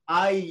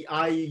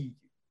 I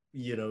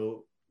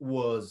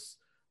was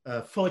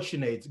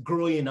fortunate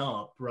growing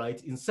up,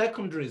 right, in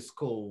secondary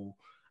school,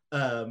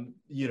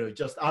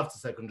 just after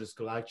secondary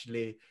school,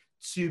 actually,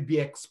 to be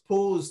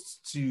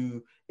exposed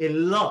to a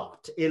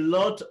lot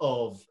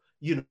of,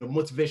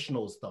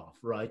 motivational stuff,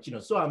 right?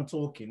 So I'm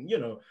talking,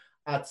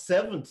 at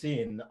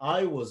 17,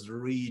 I was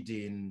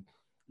reading,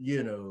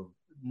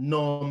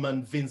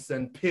 Norman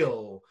Vincent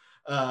Peale,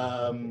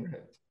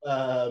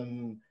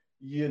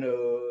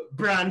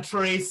 Brian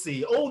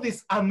Tracy, all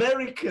these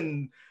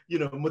American,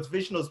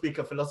 motivational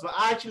speaker philosopher.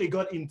 I actually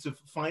got into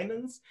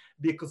finance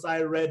because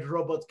I read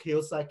Robert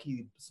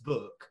Kiyosaki's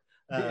book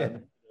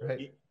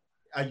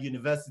at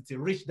university,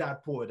 Rich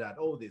Dad, Poor Dad,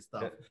 all this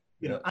stuff.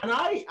 And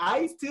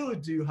I still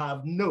do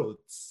have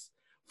notes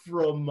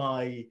from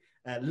my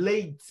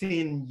late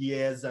teen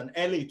years and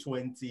early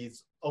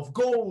 20s of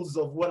goals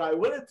of what I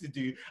wanted to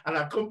do and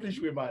accomplish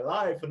with my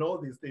life and all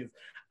these things.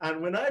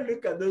 And when I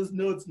look at those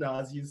notes now,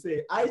 as you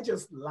say, I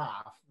just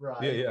laugh,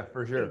 right? Yeah,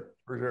 for sure.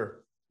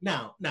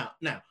 Now,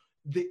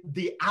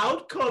 the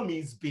outcome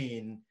is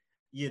being,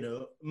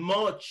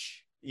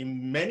 much,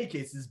 in many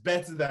cases,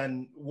 better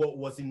than what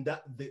was in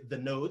the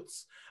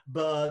notes,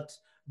 but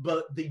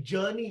the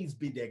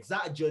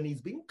exact journey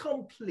has been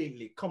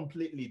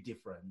completely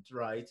different,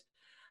 right?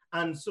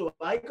 And so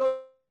I got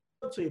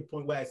to a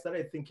point where I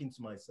started thinking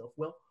to myself,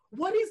 well,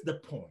 what is the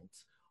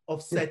point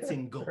of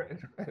setting goals,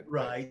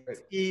 right?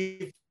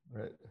 If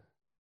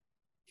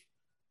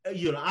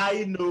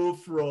I know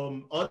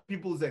from other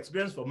people's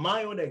experience, from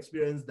my own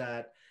experience,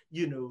 that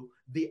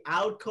the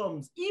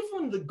outcomes,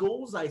 even the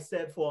goals I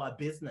set for our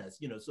business,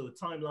 so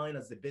timeline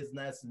as a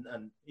business,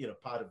 and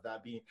part of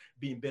that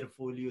being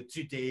Betafolio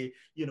today,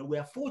 we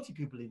have 40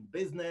 people in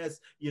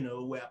business,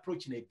 we're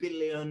approaching $1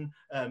 billion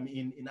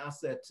in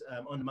asset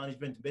under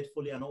management in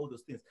Betafolio and all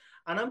those things.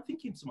 And I'm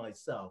thinking to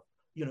myself,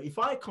 if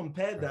I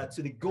compare that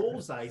to the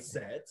goals I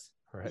set,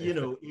 a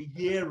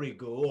year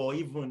ago, or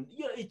even,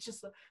 it's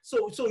just,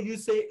 so you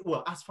say,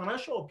 well, as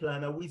financial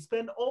planner, we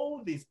spend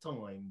all this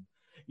time,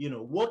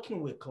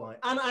 working with clients.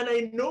 And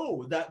I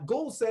know that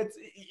goal sets,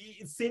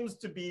 it seems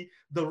to be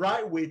the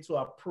right way to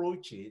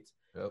approach it.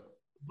 Yep.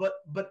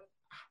 But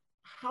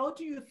how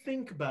do you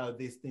think about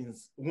these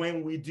things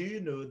when we do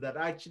know that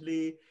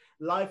actually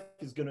life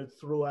is going to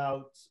throw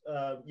out,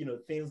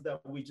 things that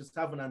we just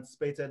haven't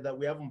anticipated, that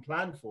we haven't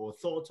planned for,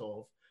 thought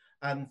of,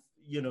 and,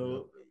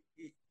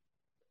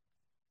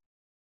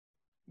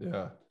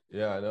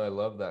 Yeah, I know. I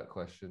love that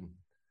question.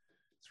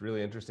 It's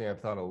really interesting.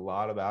 I've thought a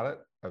lot about it.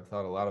 I've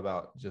thought a lot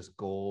about just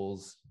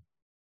goals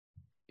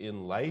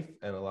in life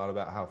and a lot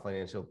about how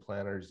financial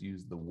planners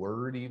use the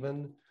word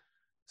even.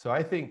 So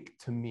I think,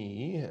 to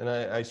me, and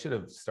I should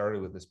have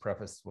started with this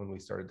preface when we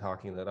started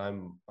talking, that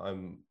I'm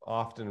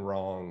often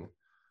wrong,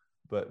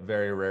 but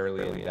very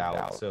rarely in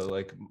doubt. So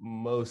like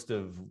most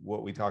of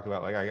what we talk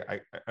about, like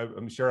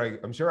I'm sure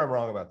I'm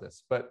wrong about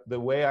this, but the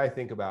way I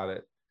think about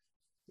it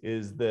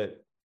is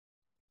that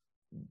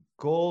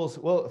goals.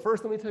 Well,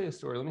 first, let me tell you a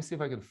story. Let me see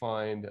if I can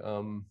find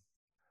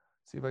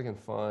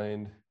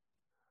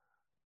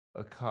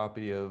a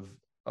copy of.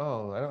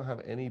 Oh, I don't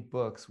have any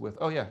books with.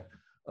 Oh yeah.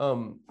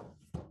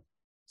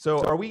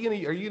 So are you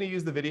gonna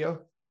use the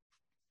video?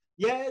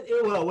 Yeah,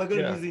 well, we're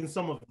going to use it in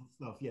some of the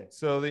stuff. Yeah.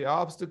 So the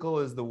obstacle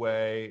is the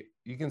way.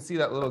 You can see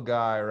that little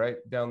guy right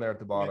down there at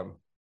the bottom.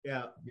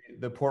 Yeah.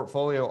 The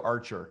portfolio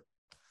archer.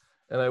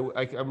 And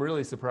I'm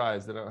really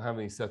surprised that I don't have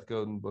any Seth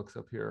Godin books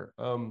up here.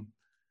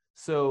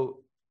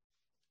 So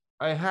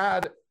I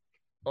had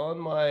on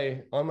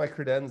my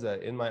credenza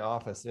in my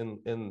office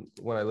in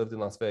when I lived in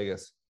Las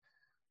Vegas,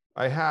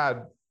 I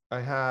had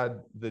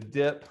the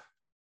Dip,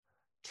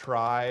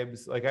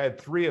 Tribes. Like I had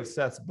 3 of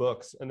Seth's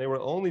books, and they were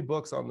only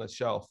books on the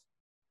shelf.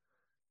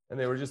 And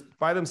they were just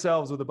by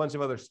themselves with a bunch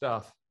of other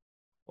stuff,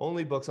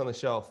 only books on the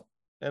shelf.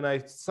 And I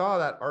saw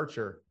that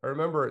archer. I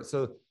remember it.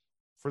 So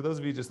for those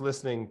of you just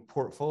listening,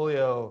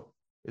 Portfolio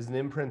is an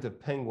imprint of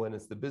Penguin.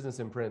 It's the business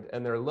imprint.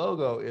 And their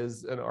logo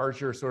is an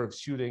archer sort of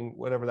shooting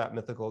whatever that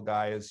mythical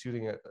guy is,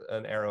 shooting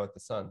an arrow at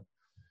the sun.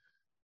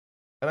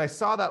 And I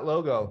saw that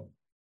logo,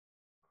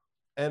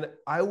 and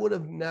I would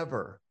have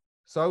never.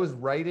 So I was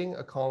writing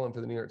a column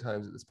for the New York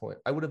Times at this point.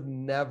 I would have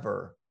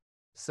never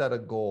set a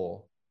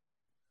goal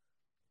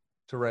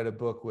to write a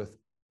book with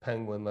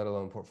Penguin, let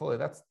alone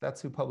Portfolio.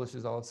 That's who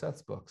publishes all of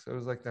Seth's books. I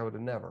was like, I would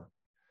have never.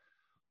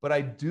 But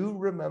I do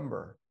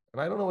remember,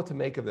 and I don't know what to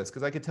make of this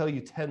because I could tell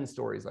you 10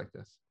 stories like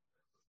this.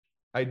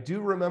 I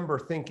do remember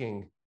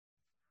thinking,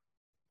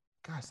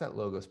 gosh, that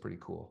logo's pretty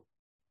cool.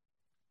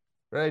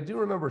 But I do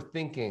remember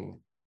thinking,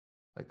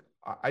 like,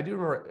 I do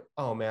remember,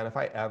 oh man, if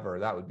I ever,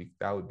 that would be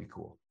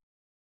cool.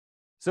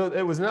 So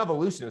it was an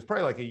evolution. It was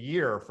probably like a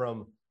year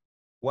from,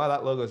 wow,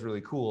 that logo is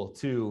really cool,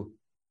 to,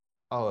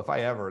 oh, if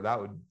I ever,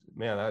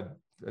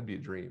 that'd be a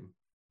dream.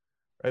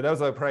 Right? That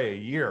was like probably a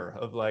year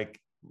of like,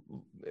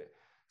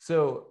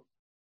 so,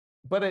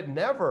 but it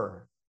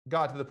never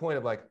got to the point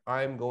of like,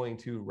 I'm going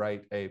to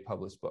write a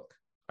published book.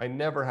 I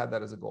never had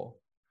that as a goal.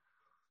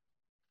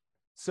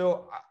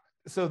 So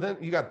then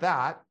you got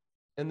that.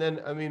 And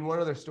then, I mean, one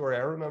other story,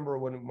 I remember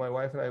when my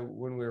wife and I,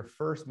 when we were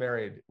first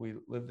married, we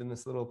lived in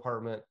this little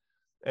apartment,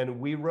 and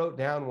we wrote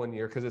down one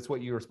year, because it's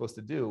what you were supposed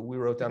to do. We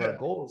wrote down our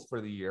goals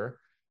for the year.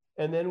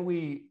 And then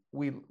we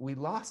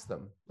lost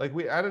them. Like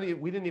we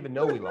didn't even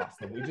know we lost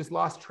them. We just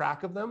lost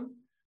track of them.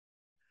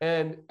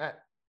 And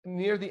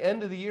near the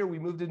end of the year, we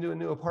moved into a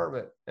new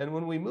apartment. And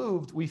when we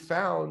moved, we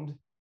found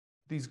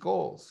these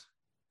goals.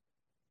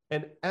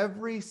 And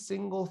every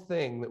single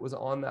thing that was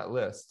on that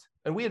list,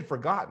 and we had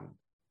forgotten,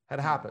 had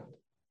happened.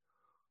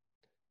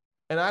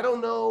 And I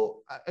don't know,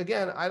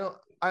 again,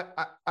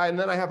 and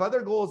then I have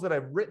other goals that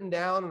I've written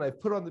down and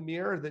I've put on the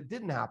mirror that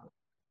didn't happen.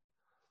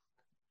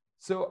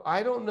 So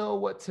I don't know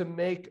what to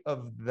make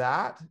of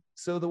that.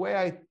 So the way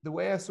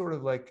I sort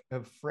of like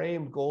have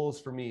framed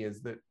goals for me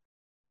is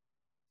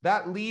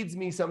that leads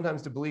me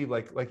sometimes to believe,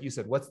 like you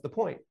said, what's the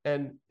point?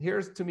 And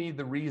here's to me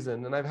the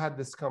reason, and I've had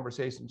this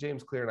conversation,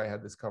 James Clear and I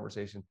had this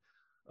conversation,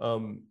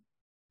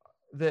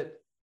 that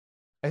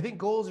I think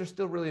goals are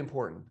still really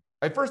important.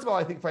 First of all,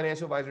 I think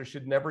financial advisors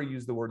should never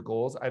use the word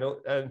goals. I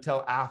don't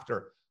until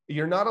after.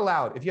 You're not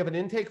allowed. If you have an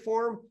intake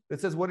form that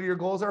says what are your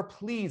goals are,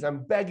 please,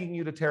 I'm begging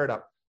you to tear it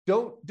up.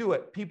 Don't do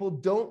it. People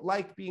don't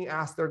like being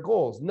asked their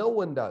goals. No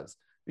one does,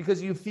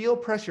 because you feel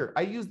pressure.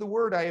 I use the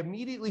word, I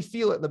immediately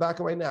feel it in the back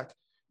of my neck.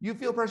 You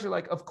feel pressure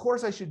like, of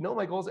course I should know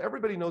my goals.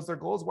 Everybody knows their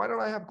goals. Why don't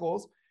I have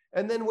goals?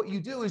 And then what you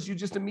do is you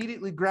just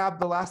immediately grab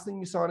the last thing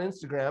you saw on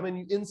Instagram and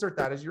you insert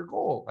that as your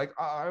goal. Like,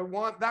 I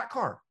want that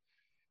car.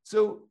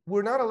 So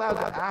we're not allowed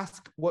to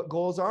ask what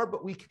goals are,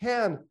 but we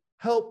can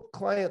help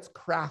clients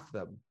craft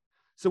them.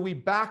 So we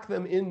back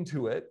them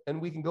into it, and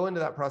we can go into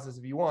that process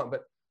if you want.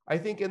 But I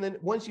think, and then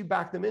once you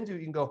back them into it,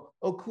 you can go,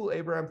 oh, cool,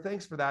 Abraham,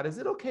 thanks for that. Is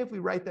it okay if we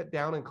write that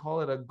down and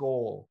call it a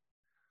goal?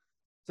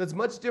 So it's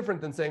much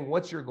different than saying,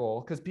 what's your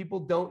goal? Because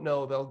people don't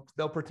know.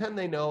 They'll pretend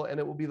they know, and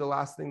it will be the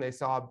last thing they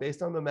saw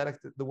based on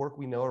the work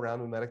we know around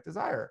mimetic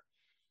desire.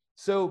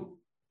 So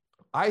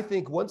I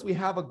think once we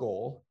have a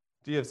goal,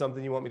 do you have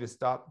something you want me to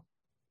stop?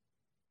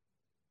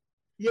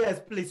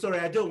 Yes, please. Sorry,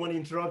 I don't want to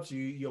interrupt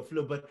your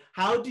flow, but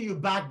how do you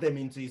back them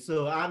into it?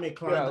 So I'm a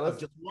client that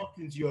just walked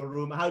into your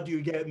room. How do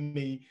you get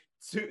me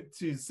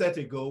to set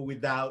a goal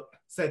without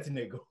setting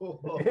a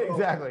goal?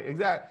 Exactly.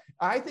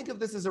 I think of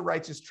this as a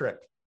righteous trick.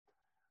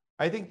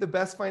 I think the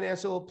best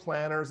financial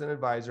planners and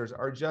advisors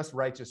are just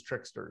righteous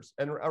tricksters.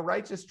 And a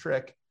righteous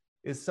trick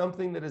is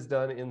something that is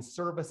done in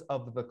service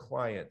of the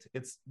client.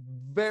 It's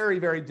very,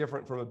 very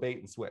different from a bait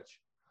and switch.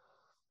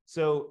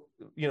 So,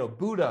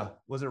 Buddha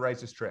was a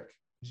righteous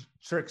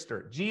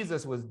trickster.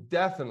 Jesus was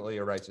definitely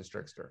a righteous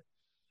trickster.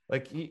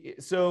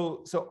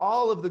 So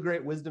all of the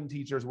great wisdom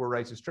teachers were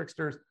righteous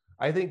tricksters.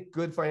 I think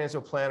good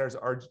financial planners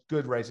are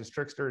good righteous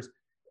tricksters.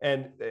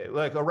 And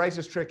like a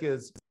righteous trick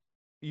is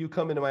you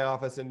come into my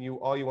office and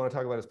all you want to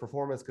talk about is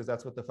performance, because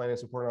that's what the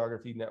Financial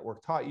Pornography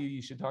Network taught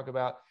you should talk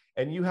about.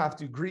 And you have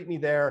to greet me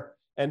there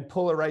and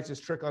pull a righteous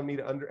trick on me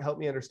to help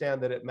me understand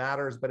that it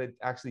matters, but it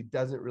actually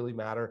doesn't really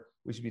matter.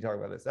 We should be talking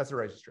about this. That's a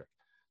righteous trick.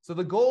 So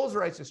the goals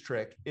righteous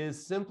trick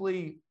is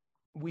simply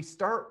we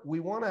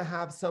want to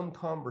have some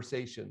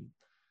conversation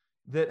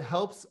that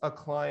helps a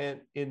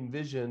client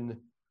envision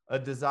a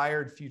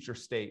desired future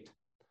state.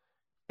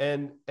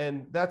 And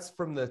that's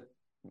from the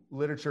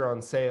literature on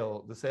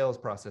the sales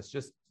process,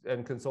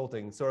 and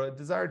consulting. So a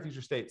desired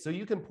future state. So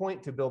you can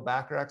point to Bill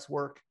Bacharach's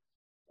work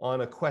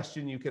on a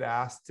question you could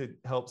ask to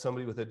help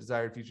somebody with a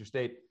desired future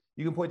state.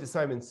 You can point to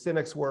Simon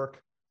Sinek's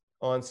work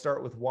on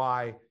Start With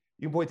Why.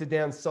 You can point to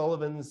Dan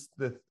Sullivan's,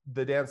 the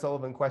Dan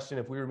Sullivan question,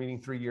 if we were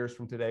meeting 3 years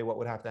from today, what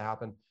would have to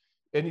happen?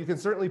 And you can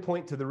certainly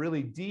point to the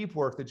really deep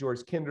work that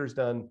George Kinder's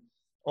done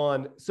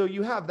on, so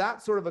you have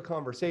that sort of a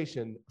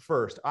conversation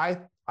first. I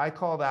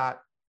call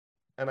that,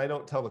 and I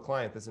don't tell the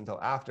client this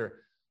until after,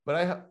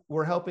 but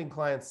we're helping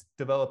clients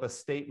develop a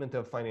statement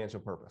of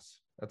financial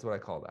purpose. That's what I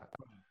call that.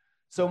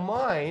 So if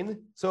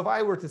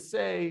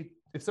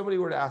somebody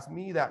were to ask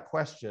me that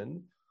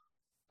question,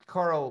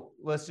 Carl,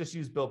 let's just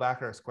use Bill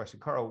Bacharach's question.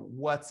 Carl,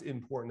 what's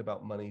important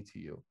about money to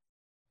you?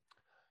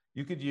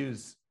 You could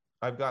use,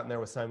 I've gotten there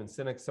with Simon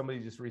Sinek. Somebody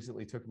just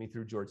recently took me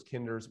through George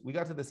Kinder's. We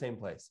got to the same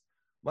place.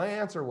 My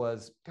answer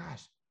was,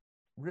 gosh,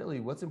 really,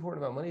 what's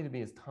important about money to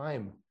me is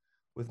time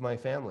with my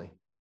family,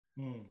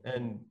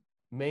 and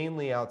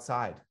mainly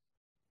outside.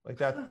 Like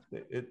that.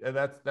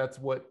 That's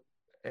what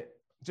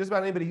just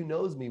about anybody who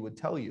knows me would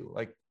tell you.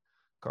 Like,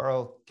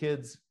 Carl,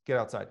 kids, get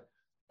outside,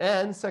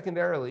 and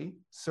secondarily,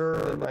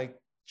 serve in my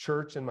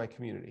church and my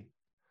community.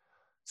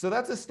 So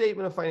that's a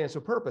statement of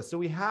financial purpose. So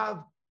we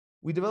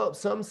develop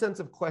some sense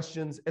of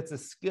questions. It's a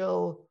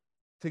skill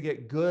to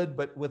get good,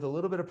 but with a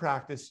little bit of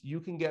practice, you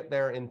can get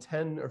there in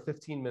 10 or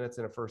 15 minutes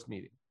in a first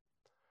meeting,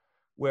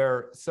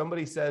 where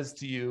somebody says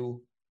to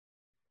you,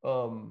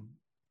 and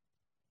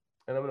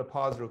I'm going to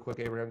pause real quick,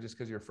 Abraham, just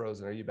because you're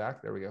frozen. Are you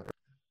back? There we go.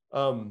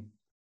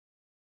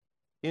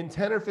 In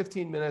 10 or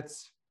 15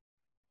 minutes,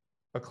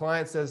 a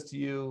client says to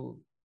you,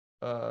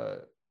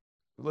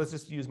 let's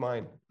just use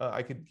mine.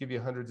 I could give you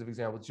hundreds of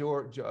examples.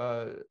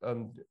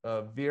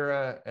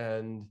 Vera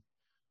and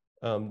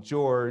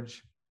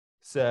George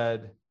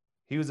said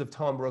he was of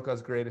Tom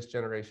Brokaw's Greatest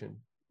Generation.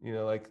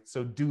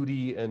 So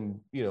duty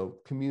and,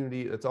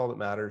 community, that's all that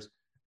matters.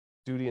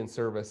 Duty and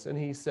service. And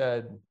he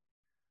said,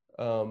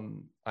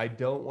 I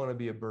don't want to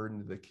be a burden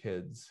to the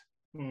kids.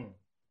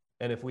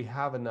 And if we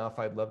have enough,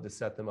 I'd love to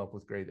set them up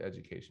with great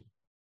education.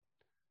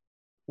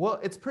 Well,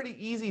 it's pretty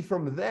easy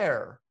from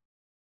there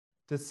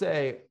to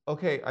say,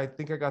 okay, I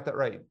think I got that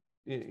right.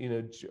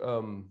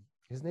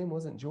 His name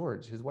wasn't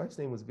George. His wife's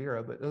name was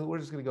Vera, but we're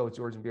just going to go with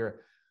George and Vera.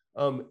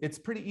 It's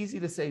pretty easy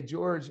to say,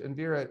 George and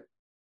Vera,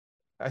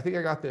 I think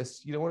I got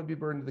this. You don't want to be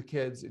burdened to the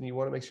kids, and you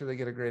want to make sure they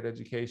get a great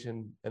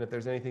education. And if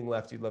there's anything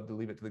left, you'd love to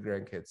leave it to the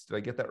grandkids. Did I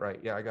get that right?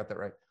 Yeah, I got that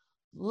right.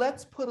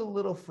 Let's put a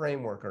little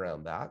framework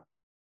around that.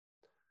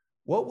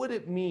 What would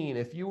it mean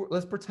if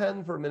let's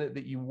pretend for a minute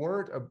that you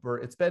weren't a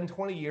burden. It's been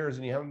 20 years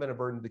and you haven't been a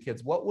burden to the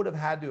kids. What would have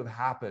had to have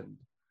happened?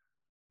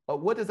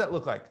 What does that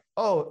look like?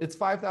 Oh, it's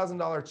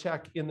 $5,000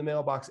 check in the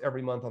mailbox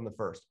every month on the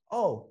 1st.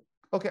 Oh,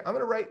 okay. I'm going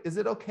to write, is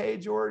it okay,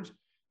 George,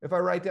 if I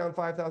write down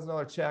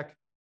 $5,000 check?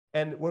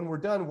 And when we're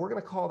done, we're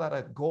going to call that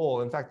a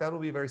goal. In fact, that'll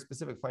be a very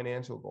specific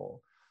financial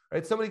goal,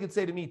 right? Somebody could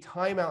say to me,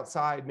 time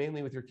outside,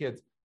 mainly with your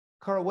kids.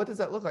 Carl, what does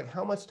that look like?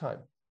 How much time?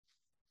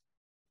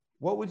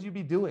 What would you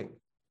be doing?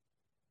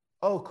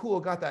 Oh, cool.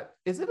 Got that.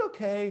 Is it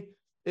okay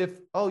if,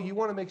 you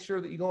want to make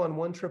sure that you go on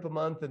one trip a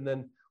month, and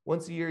then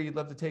once a year, you'd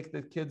love to take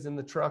the kids in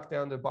the truck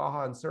down to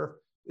Baja and surf.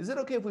 Is it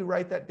okay if we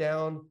write that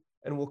down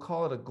and we'll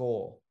call it a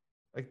goal?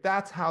 Like,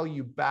 that's how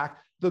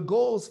the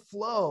goals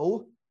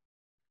flow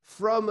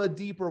from a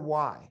deeper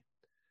why.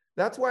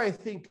 That's why I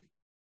think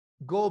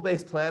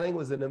goal-based planning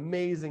was an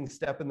amazing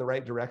step in the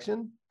right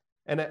direction.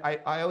 And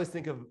I always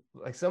think of,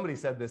 like, somebody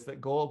said this,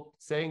 that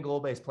saying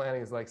goal-based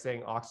planning is like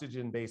saying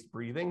oxygen-based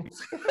breathing.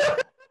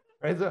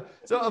 Right?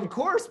 So of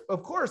course,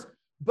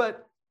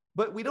 but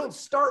we don't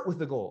start with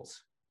the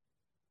goals,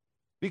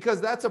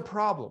 because that's a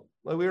problem.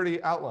 Like we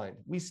already outlined.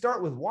 We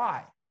start with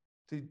why,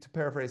 to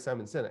paraphrase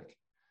Simon Sinek.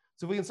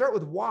 So if we can start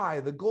with why,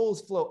 the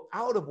goals flow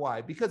out of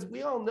why, because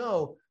we all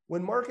know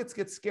when markets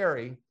get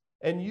scary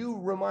and you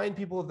remind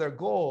people of their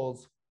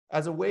goals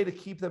as a way to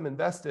keep them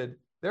invested,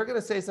 they're going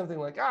to say something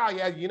like,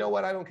 yeah, you know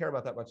what? I don't care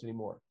about that much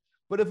anymore.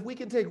 But if we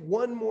can take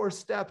one more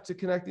step to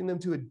connecting them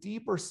to a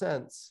deeper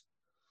sense,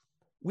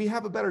 we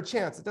have a better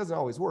chance. It doesn't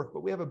always work,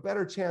 but we have a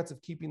better chance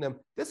of keeping them.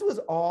 This was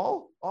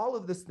all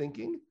of this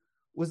thinking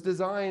was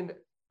designed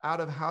out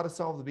of how to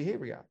solve the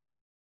behavior gap.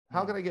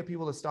 How can I get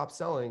people to stop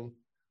selling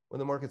when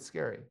the market's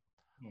scary?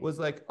 Was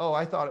like,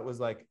 I thought it was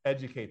like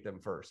educate them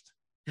first.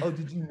 Oh,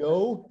 did you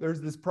know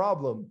there's this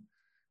problem?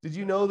 Did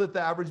you know that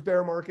the average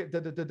bear market,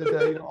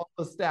 you know, all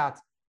those stats?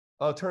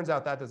 Oh, turns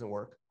out that doesn't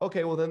work.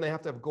 Okay, well, then they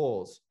have to have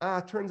goals.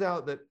 Turns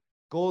out that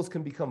goals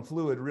can become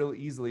fluid real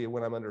easily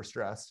when I'm under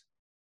stress.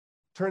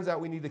 Turns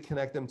out we need to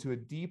connect them to a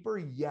deeper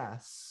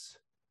yes.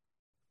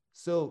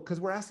 So, because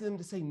we're asking them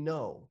to say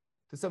no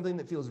to something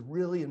that feels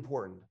really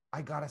important.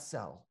 I gotta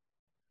sell,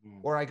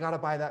 or I gotta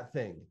buy that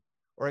thing,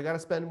 or I gotta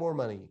spend more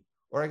money,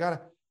 or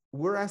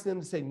we're asking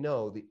them to say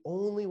no. The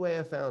only way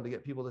I've found to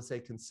get people to say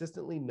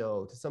consistently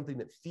no to something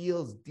that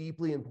feels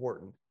deeply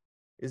important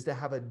is to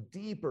have a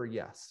deeper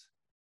yes.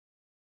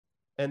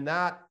 And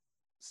that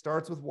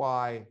starts with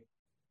why,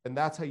 and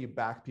that's how you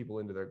back people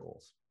into their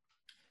goals.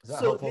 Is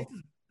that helpful?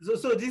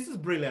 So this is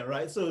brilliant,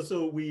 right?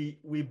 So we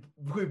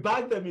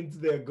back them into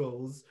their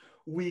goals.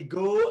 We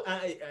go.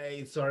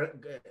 Sorry,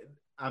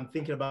 I'm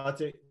thinking about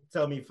it.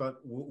 Tell me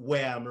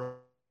where I'm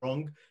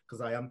wrong,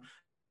 because I am.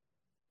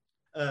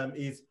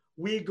 Is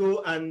we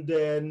go and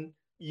then,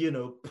 you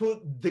know,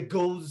 put the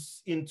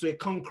goals into a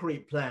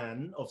concrete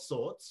plan of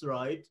sorts,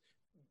 right?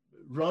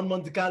 Run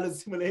Monte Carlo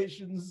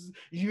simulations,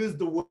 use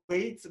the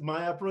weight,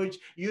 my approach,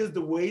 use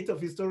the weight of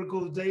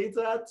historical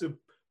data to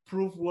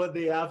prove what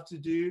they have to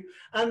do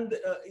and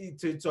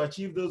to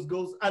achieve those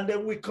goals. And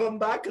then we come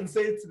back and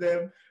say to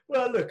them,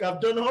 well, look,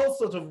 I've done all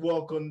sorts of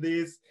work on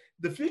this.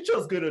 The future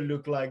is going to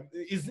look like,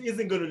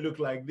 isn't going to look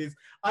like this.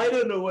 I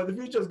don't know what the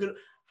future is going to,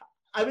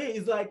 I mean,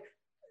 it's like,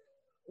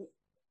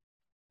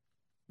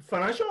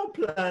 financial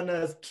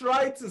planners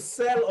try to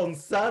sell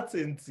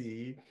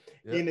uncertainty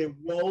in a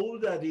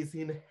world that is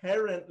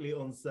inherently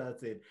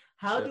uncertain.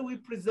 How do we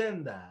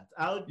present that?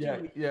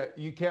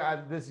 You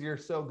can't. You're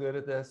so good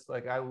at this.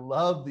 Like, I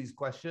love these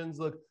questions.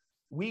 Look,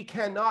 we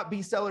cannot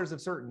be sellers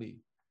of certainty.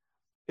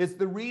 It's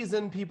the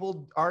reason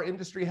our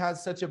industry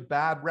has such a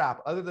bad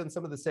rap, other than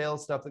some of the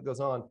sales stuff that goes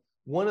on.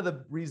 One of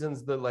the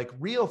reasons that like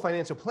real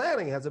financial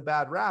planning has a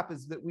bad rap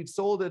is that we've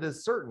sold it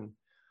as certain,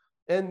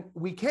 and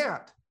we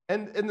can't.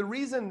 And the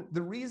reason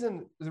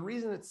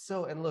it's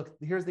so, and look,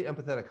 here's the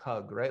empathetic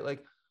hug, right?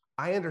 Like,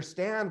 I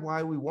understand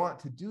why we want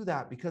to do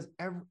that, because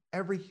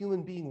every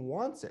human being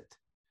wants it.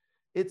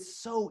 It's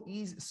so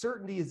easy.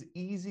 Certainty is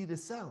easy to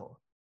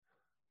sell,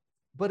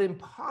 but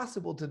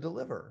impossible to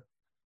deliver.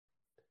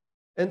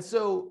 And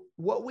so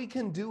what we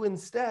can do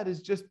instead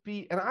is just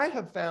be, and I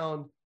have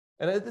found,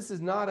 and this is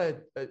not a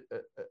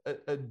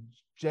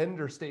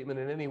gender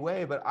statement in any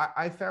way, but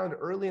I found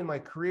early in my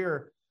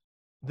career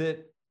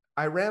that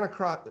I ran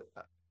across,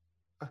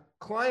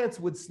 clients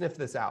would sniff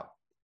this out.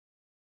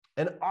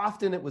 And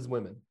often it was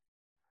women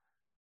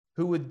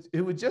who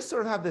would just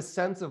sort of have this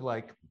sense of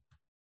like,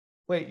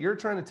 wait, you're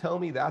trying to tell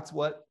me that's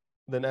what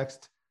the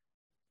next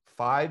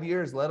 5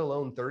 years, let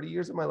alone 30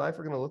 years of my life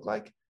are going to look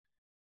like?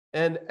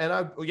 And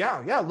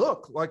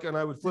look, like, and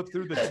I would flip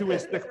through the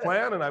 2-inch thick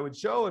plan and I would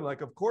show, and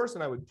like, of course,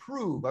 and I would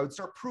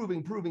start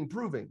proving.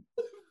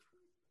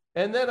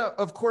 And then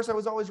of course I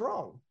was always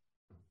wrong.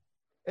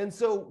 And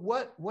so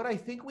what I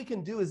think we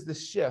can do is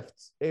this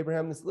shift,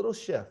 Abraham, this little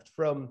shift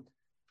from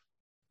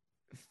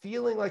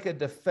feeling like a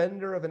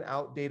defender of an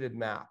outdated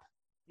map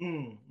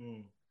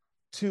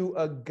to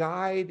a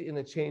guide in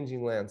a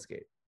changing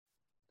landscape.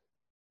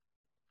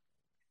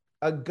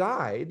 A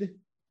guide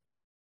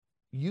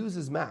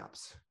uses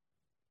maps.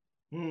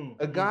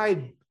 A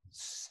guide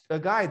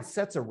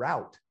sets a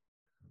route.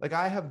 Like,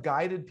 I have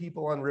guided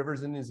people on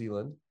rivers in New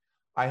Zealand.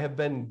 I have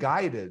been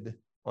guided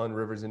on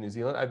rivers in New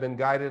Zealand. I've been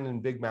guided in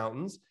big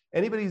mountains.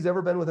 Anybody who's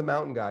ever been with a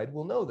mountain guide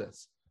will know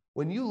this.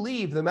 When you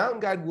leave, the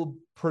mountain guide will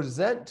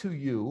present to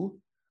you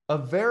a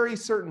very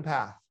certain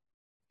path.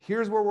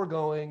 Here's where we're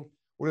going.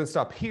 We're going to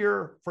stop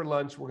here for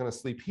lunch. We're going to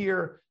sleep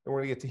here. Then we're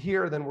going to get to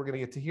here. Then we're going to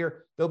get to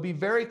here. They'll be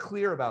very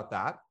clear about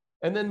that.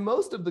 And then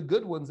most of the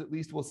good ones, at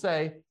least, will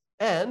say,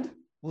 and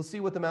we'll see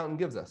what the mountain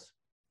gives us.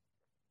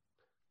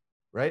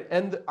 Right.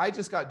 And I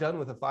just got done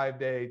with a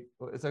 5-day,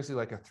 it's actually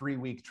like a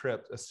 3-week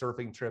trip, a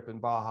surfing trip in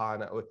Baja.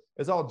 And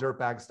it's all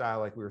dirtbag style.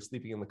 Like, we were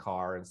sleeping in the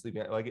car and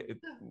sleeping, like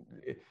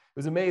it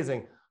was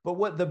amazing. But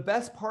what the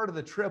best part of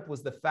the trip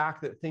was the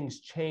fact that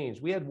things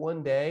changed. We had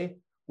one day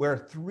where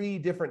 3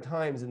 different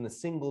times in the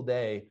single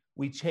day,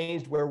 we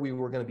changed where we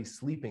were going to be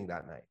sleeping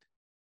that night.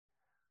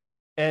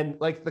 And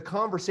like the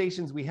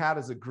conversations we had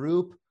as a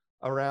group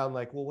around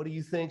like, well, what do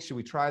you think? Should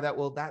we try that?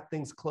 Well, that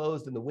thing's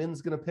closed and the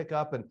wind's going to pick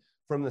up. And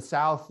from the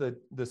south,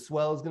 the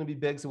swell is going to be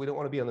big. So we don't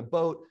want to be on the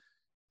boat.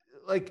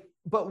 Like,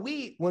 but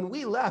when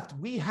we left,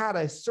 we had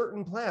a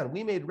certain plan.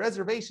 We made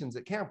reservations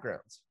at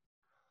campgrounds.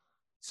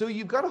 So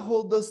you've got to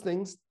hold those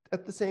things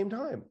at the same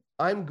time.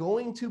 I'm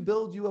going to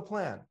build you a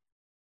plan.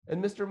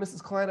 And Mr. and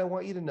Mrs. Klein, I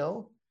want you to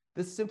know,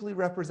 this simply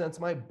represents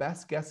my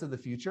best guess of the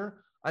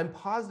future. I'm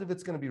positive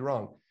it's going to be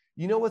wrong.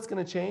 You know what's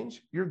going to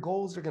change? Your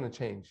goals are going to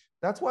change.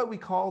 That's why we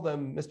call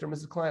them Mr. and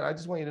Mrs. Klein. I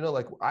just want you to know,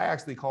 like, I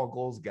actually call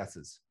goals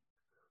guesses.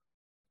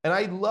 And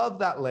I love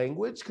that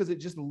language because it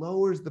just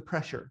lowers the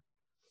pressure.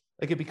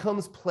 Like, it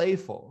becomes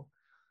playful.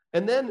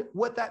 And then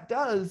what that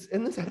does,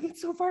 and this, I get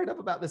so fired up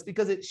about this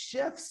because it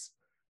shifts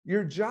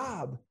your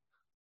job.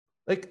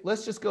 Like,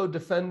 let's just go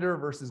defender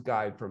versus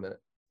guide for a minute.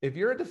 if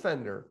you're a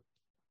defender,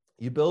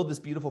 you build this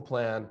beautiful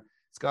plan.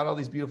 It's got all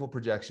these beautiful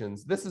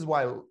projections. This is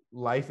why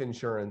life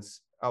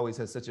insurance always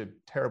has such a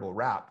terrible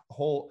rap.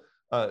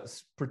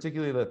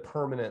 Particularly the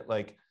permanent,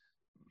 like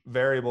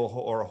variable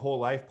or whole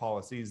life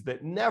policies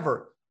that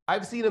never.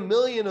 I've seen 1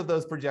 million of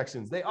those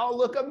projections. They all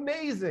look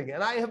amazing,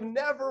 and I have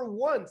never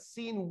once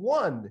seen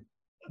one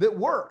that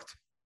worked.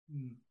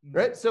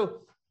 Right?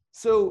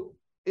 So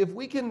if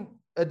we can,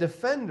 a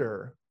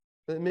defender,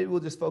 maybe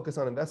we'll just focus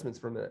on investments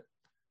for a minute.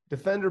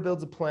 Defender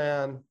builds a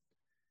plan,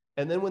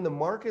 and then when the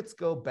markets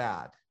go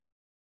bad,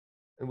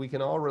 and we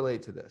can all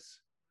relate to this,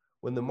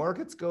 when the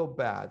markets go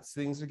bad,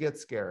 things get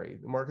scary.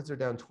 The markets are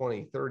down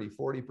 20, 30,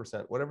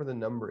 40%, whatever the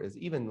number is,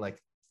 even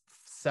like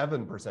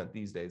 7%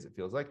 these days, it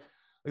feels like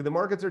the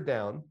markets are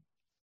down.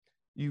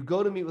 You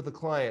go to meet with a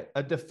client,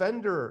 a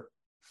defender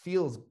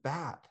feels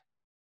bad,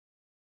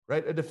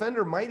 right? A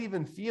defender might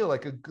even feel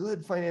like a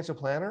good financial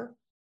planner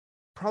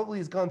probably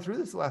has gone through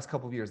this the last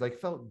couple of years, like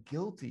felt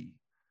guilty,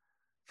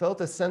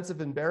 felt a sense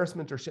of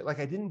embarrassment or shit, like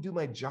I didn't do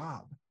my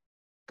job.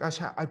 Gosh,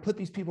 I put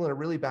these people in a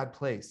really bad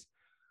place.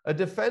 A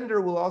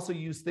defender will also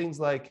use things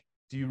like,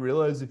 do you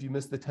realize if you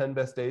miss the 10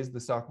 best days of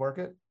the stock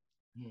market?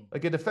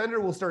 Like a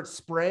defender will start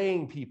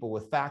spraying people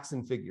with facts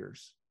and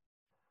figures.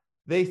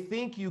 They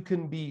think you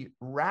can be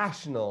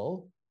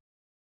rational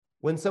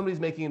when somebody's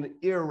making an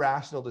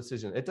irrational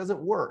decision. It doesn't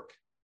work.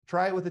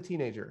 Try it with a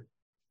teenager.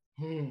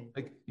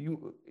 Like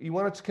you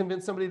want to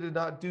convince somebody to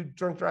not do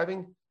drunk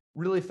driving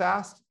really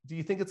fast? Do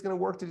you think it's going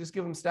to work to just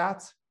give them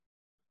stats?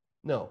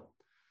 No.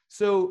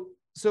 So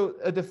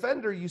a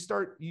defender,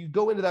 you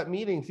go into that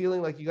meeting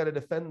feeling like you got to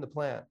defend the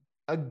plan.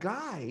 A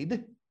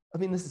guide, I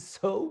mean, this is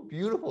so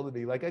beautiful to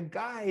me. Like a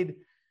guide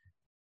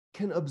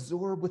can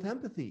absorb with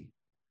empathy.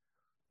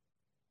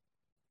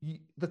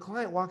 The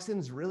client walks in,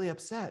 is really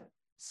upset,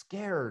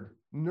 scared,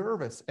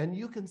 nervous, and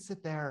you can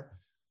sit there,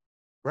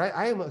 right?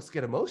 I almost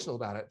get emotional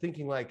about it,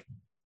 thinking like,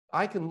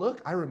 I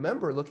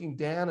remember looking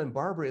Dan and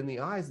Barbara in the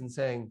eyes and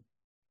saying,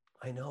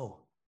 I know,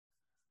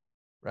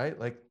 right?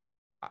 Like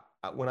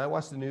when I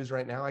watch the news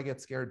right now, I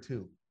get scared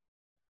too,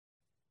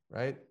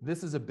 right?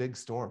 This is a big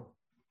storm.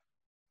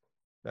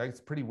 It's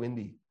pretty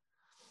windy.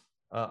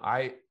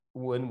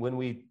 When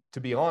we,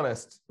 to be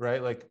honest,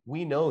 right? Like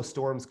we know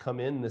storms come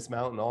in this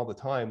mountain all the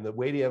time. The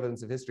weighty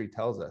evidence of history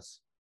tells us.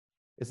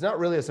 It's not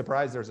really a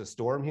surprise there's a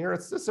storm here.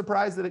 It's a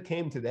surprise that it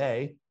came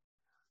today.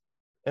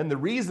 And the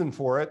reason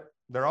for it,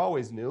 they're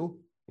always new.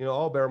 You know,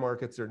 all bear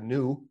markets are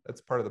new. That's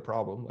part of the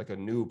problem, like a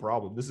new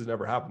problem. This has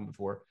never happened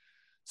before.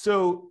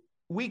 So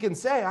we can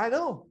say, I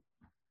know,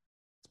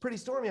 it's pretty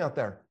stormy out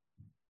there,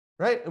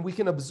 right? And we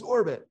can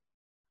absorb it.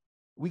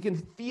 We can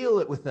feel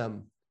it with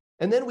them.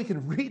 And then we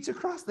can reach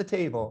across the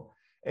table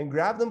and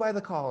grab them by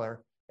the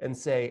collar and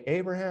say,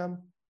 Abraham,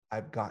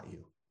 I've got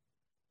you,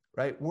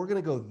 right? We're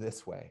going to go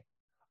this way.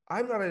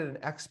 I'm not an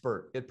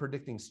expert at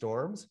predicting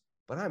storms,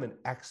 but I'm an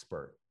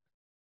expert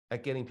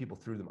at getting people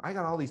through them. I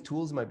got all these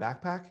tools in my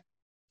backpack.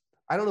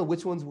 I don't know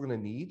which ones we're going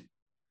to need,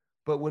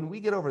 but when we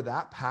get over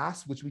that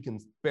pass, which we can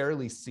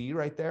barely see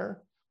right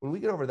there, when we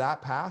get over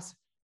that pass,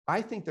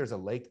 I think there's a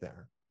lake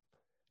there.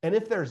 And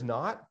if there's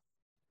not,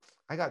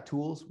 I got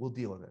tools, we'll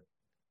deal with it.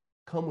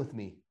 Come with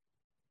me,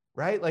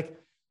 right? Like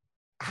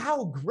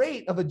how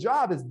great of a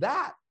job is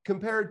that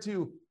compared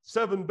to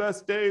 7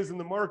 best days in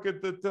the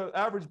market, that the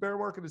average bear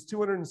market is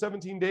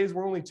 217 days.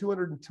 We're only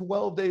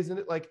 212 days in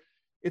it. Like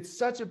it's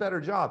such a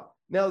better job.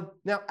 Now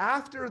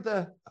after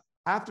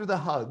the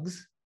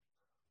hugs,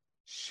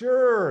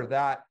 sure,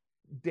 that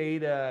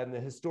data and the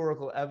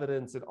historical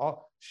evidence and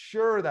all,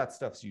 sure, that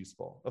stuff's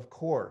useful, of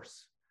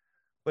course,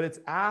 but it's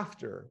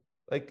after,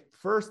 like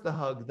first the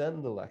hug,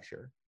 then the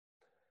lecture.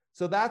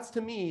 So that's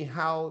to me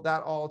how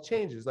that all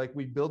changes. Like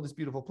we build this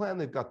beautiful plan,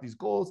 they've got these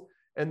goals,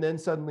 and then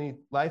suddenly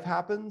life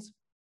happens.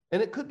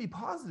 And it could be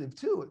positive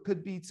too. It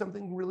could be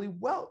something really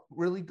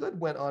good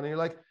went on. And you're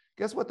like,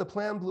 guess what? The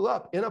plan blew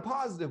up in a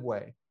positive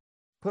way.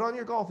 Put on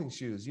your golfing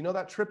shoes. You know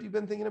that trip you've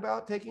been thinking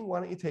about taking?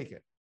 Why don't you take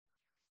it?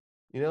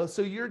 You know,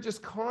 so you're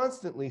just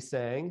constantly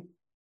saying,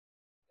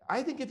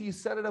 I think if you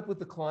set it up with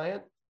the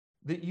client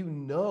that you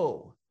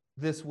know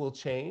this will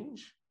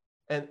change,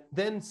 and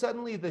then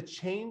suddenly the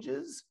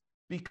changes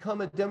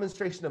become a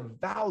demonstration of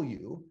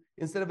value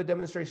instead of a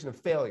demonstration of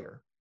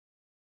failure,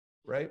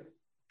 right?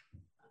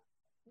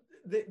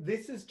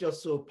 This is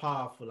just so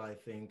powerful, I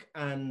think.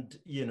 And,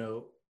 you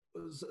know,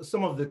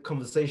 some of the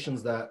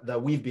conversations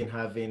that we've been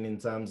having in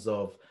terms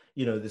of,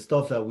 you know, the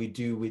stuff that we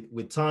do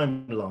with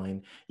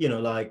Timeline, you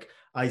know, like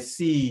I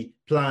see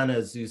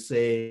planners who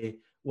say,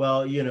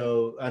 well, you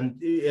know,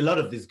 and a lot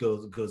of this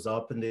goes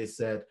up, and they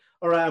said,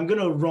 all right, I'm going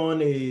to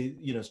run a,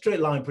 you know, straight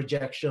line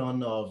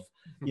projection of,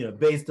 you know,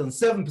 based on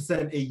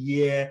 7% a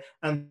year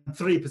and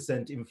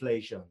 3%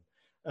 inflation.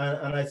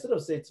 And I sort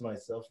of say to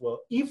myself,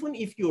 well, even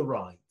if you're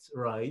right,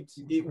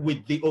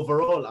 with the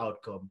overall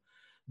outcome,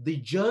 the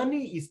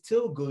journey is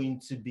still going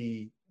to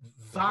be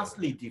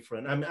vastly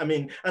different. I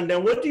mean, and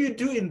then what do you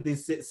do in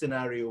this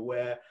scenario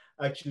where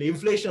actually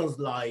inflation's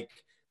like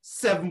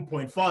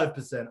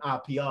 7.5%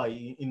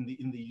 RPI in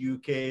the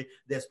UK.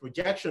 There's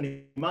projection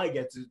it might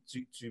get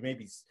to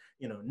maybe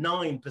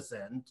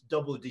 9%,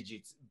 double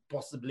digits,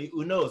 possibly.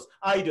 Who knows?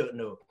 I don't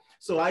know.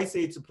 So I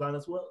say to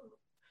planners, well,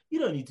 you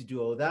don't need to do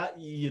all that,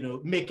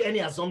 make any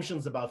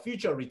assumptions about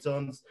future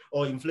returns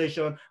or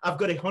inflation. I've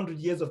got 100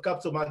 years of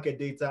capital market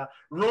data,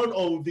 run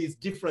all these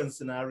different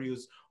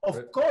scenarios.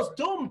 Of course,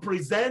 don't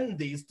present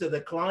this to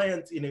the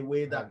client in a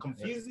way that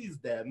confuses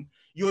them.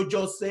 You're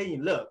just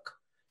saying, look,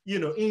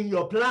 in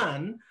your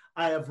plan,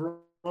 I have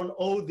run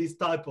all these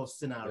type of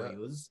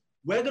scenarios.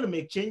 We're going to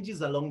make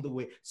changes along the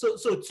way. So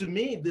to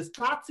me, the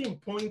starting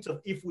point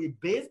of if we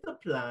base the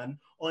plan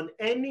on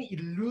any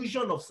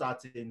illusion of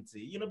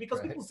certainty, because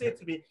people say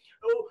to me,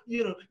 oh,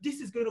 this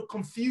is going to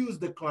confuse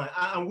the client.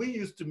 And we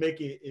used to make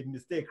a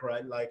mistake,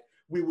 right? Like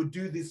we would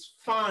do this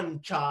fun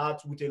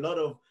chart with a lot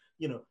of,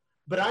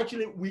 but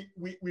actually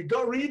we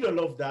got rid of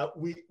all of that.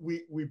 We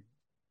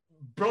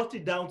brought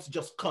it down to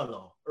just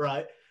color,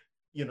 right?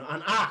 An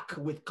arc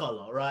with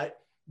color, right?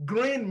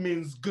 Green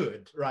means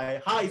good,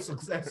 right? High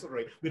success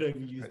rate. We don't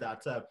even use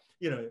that term.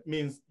 It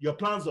means your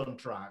plan's on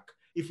track.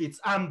 If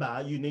it's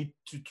amber, you need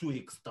to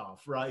tweak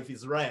stuff, right? If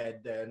it's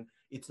red, then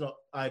it's not,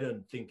 I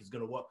don't think it's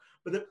going to work.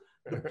 But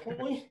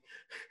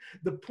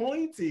the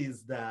point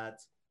is that,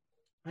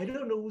 I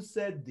don't know who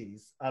said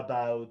this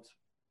about,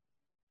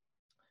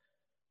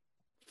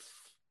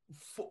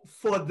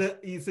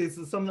 he says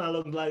something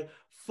along like,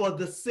 for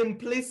the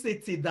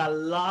simplicity that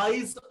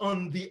lies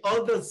on the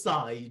other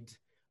side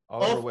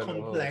of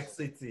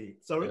complexity.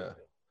 Sorry? Yeah.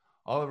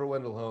 Oliver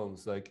Wendell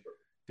Holmes, like,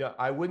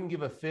 I wouldn't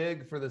give a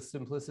fig for the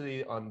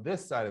simplicity on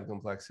this side of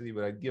complexity,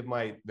 but I'd give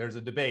there's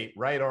a debate,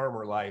 right arm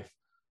or life.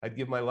 I'd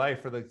give my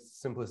life for the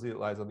simplicity that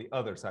lies on the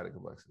other side of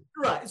complexity.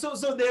 Right. So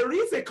there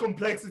is a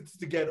complexity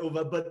to get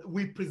over, but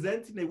we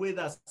present in a way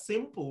that's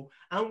simple.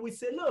 And we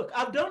say, look,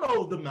 I've done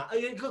all the math.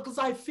 Because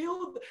I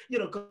feel,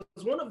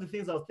 because one of the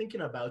things I was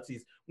thinking about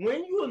is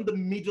when you're in the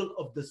middle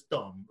of the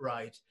storm,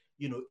 right?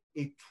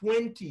 A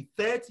 20,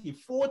 30,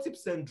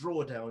 40%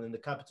 drawdown in the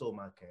capital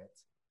market.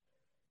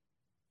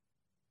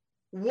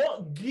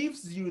 What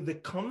gives you the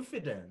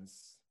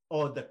confidence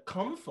or the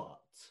comfort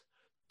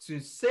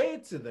to say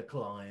to the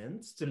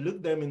clients, to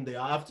look them in the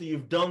eye after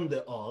you've done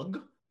the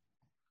OG,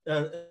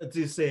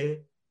 to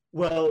say,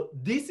 well,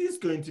 this is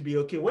going to be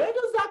okay. Where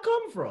does that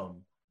come from?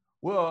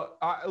 Well,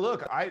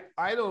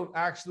 I don't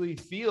actually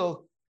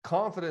feel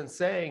confident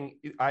saying,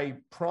 I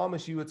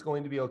promise you it's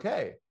going to be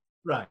okay.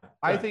 Right.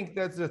 I think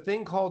that's a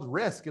thing called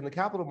risk in the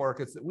capital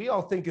markets that we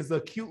all think is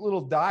a cute little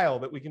dial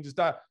that we can just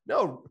dial.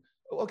 No,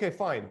 okay,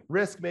 fine.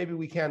 Risk, maybe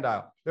we can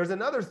dial. There's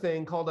another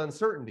thing called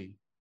uncertainty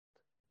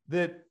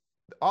that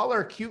all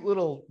our cute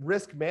little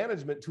risk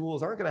management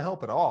tools aren't going to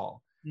help at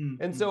all.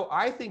 Mm-hmm. And so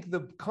I think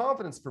the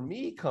confidence for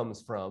me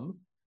comes from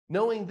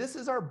knowing this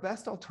is our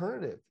best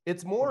alternative.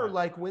 It's more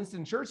like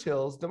Winston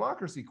Churchill's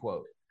democracy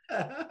quote.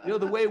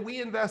 The way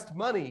we invest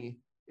money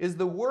is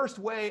the worst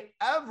way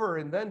ever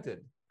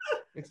invented,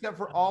 except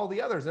for all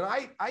the others. And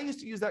I used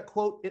to use that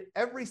quote in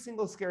every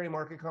single scary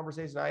market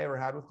conversation I ever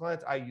had with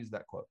clients. I use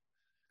that quote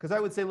because I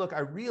would say, look, I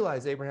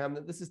realize, Abraham,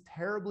 that this is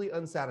terribly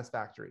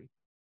unsatisfactory.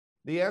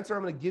 The answer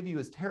I'm going to give you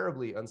is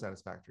terribly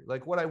unsatisfactory.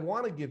 Like what I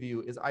want to give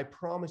you is, I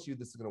promise you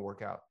this is going to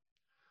work out.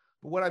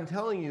 But what I'm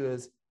telling you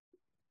is,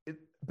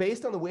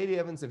 based on the weighty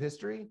evidence of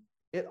history,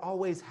 it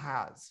always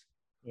has.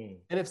 And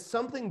if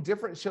something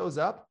different shows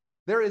up,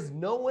 there is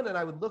no one, and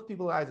I would look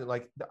people in the eyes and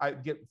like, I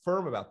get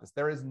firm about this.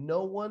 There is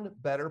no one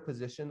better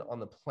positioned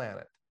on the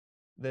planet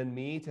than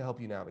me to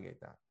help you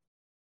navigate that.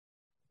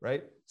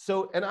 Right?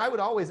 So, and I would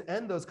always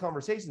end those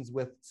conversations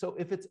with, so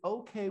if it's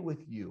okay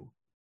with you,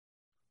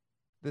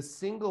 the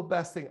single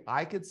best thing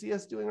I could see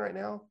us doing right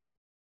now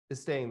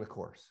is staying the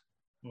course.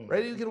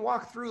 Right? You can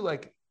walk through,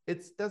 like,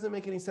 it doesn't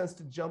make any sense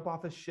to jump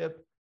off a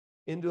ship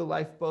into a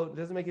lifeboat. It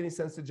doesn't make any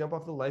sense to jump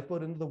off the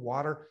lifeboat into the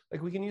water.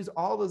 Like, we can use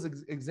all those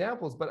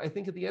examples, but I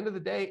think at the end of the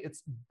day,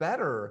 it's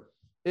better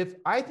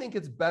I think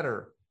it's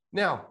better.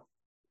 Now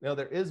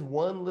there is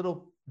one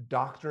little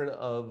doctrine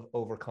of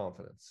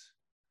overconfidence.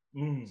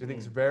 So I think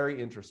it's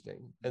very interesting.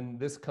 And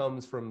this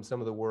comes from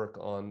some of the work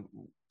on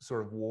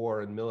sort of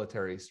war and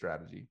military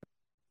strategy.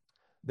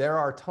 There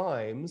are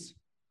times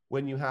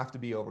when you have to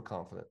be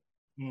overconfident.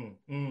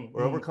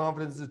 Or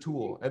overconfidence is a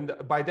tool. And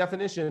by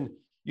definition,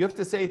 you have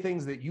to say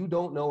things that you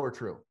don't know are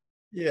true.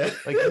 Yeah.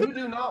 Like you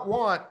do not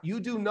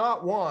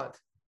want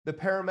the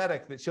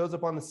paramedic that shows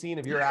up on the scene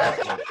of your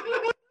accident.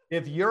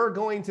 If you're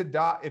going to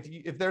die,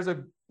 if there's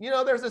a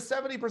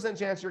 70%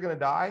 chance you're going to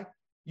die,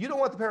 you don't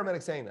want the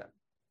paramedic saying that.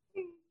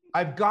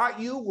 I've got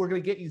you. We're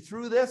going to get you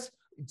through this.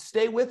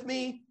 Stay with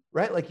me,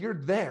 right? Like you're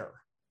there.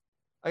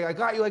 Like, I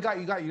got you. You're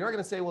not going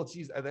to say, well,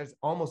 geez, there's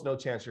almost no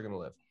chance you're going to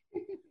live.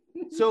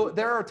 So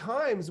there are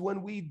times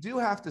when we do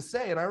have to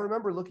say, and I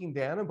remember looking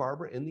Dan and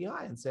Barbara in the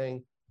eye and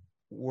saying,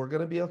 we're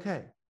going to be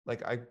okay.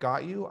 Like, I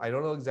got you. I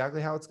don't know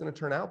exactly how it's going to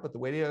turn out, but the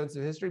weighty evidence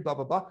of history, blah,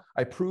 blah, blah.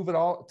 I prove it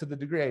all to the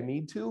degree I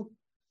need to,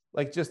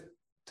 like just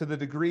to the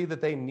degree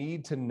that they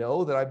need to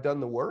know that I've done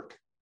the work.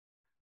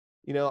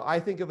 You know, I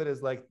think of it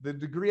as like the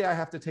degree I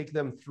have to take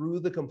them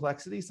through the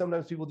complexity.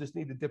 Sometimes people just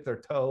need to dip their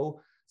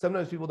toe.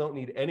 Sometimes people don't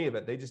need any of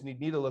it. They just need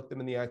me to look them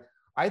in the eye.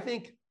 I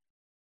think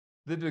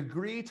the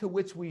degree to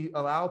which we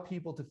allow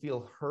people to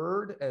feel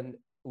heard and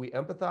we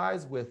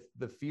empathize with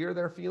the fear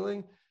they're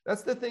feeling,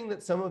 that's the thing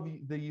that some of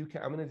the UK,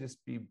 I'm going to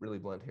just be really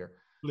blunt here.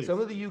 Please.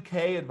 Some of the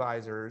UK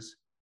advisors,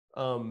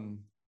 actually,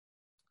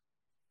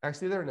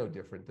 they're no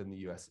different than the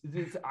US.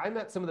 I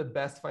met some of the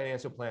best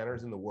financial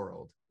planners in the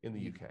world in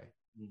the UK.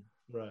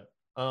 Right.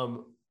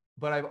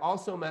 But I've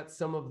also met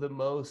some of the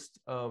most,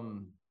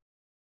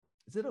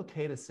 is it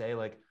okay to say,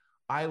 like,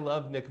 I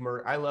love Nick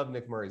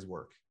Murray's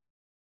work,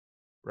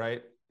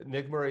 right?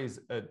 Nick Murray's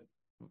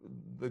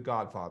the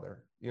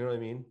godfather. You know what I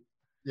mean?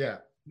 Yeah.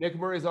 Nick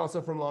Murray's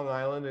also from Long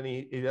Island, and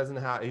he doesn't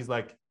have, he's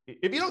like,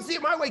 if you don't see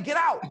it my way, get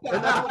out.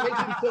 And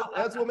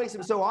that's what makes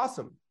him so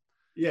awesome.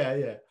 Yeah,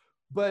 yeah.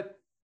 But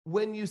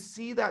when you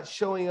see that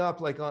showing up,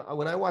 like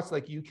when I watch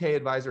like UK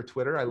advisor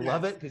Twitter, I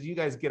love it because you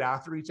guys get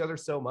after each other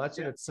so much,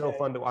 and it's so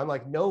fun to. I'm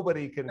like,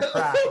 nobody can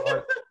crack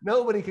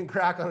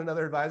on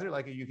another advisor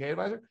like a UK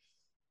advisor.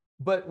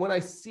 But when I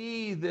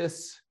see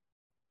this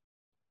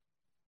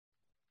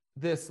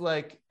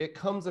like, it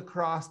comes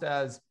across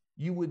as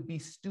you would be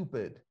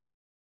stupid,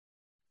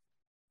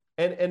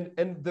 and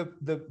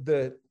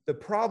the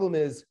problem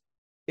is,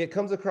 it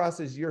comes across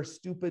as you're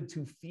stupid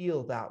to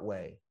feel that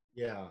way.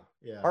 Yeah,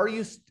 yeah. Are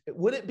you?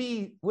 Would it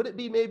be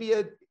maybe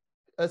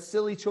a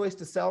silly choice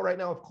to sell right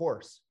now? Of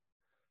course.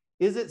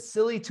 Is it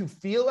silly to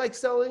feel like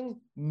selling?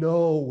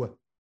 No.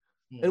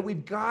 And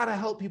we've got to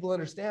help people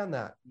understand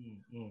that.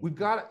 We've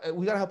got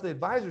to help the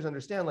advisors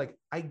understand. Like,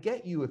 I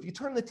get you. If you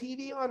turn the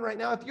TV on right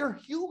now, if you're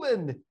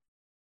human,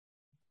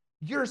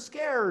 you're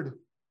scared,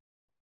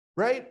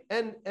 right?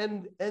 And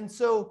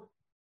so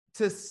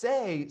to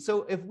say,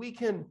 so if we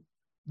can.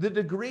 The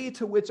degree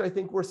to which I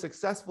think we're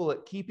successful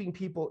at keeping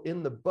people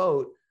in the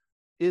boat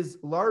is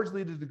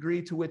largely the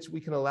degree to which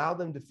we can allow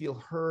them to feel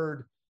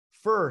heard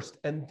first.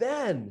 And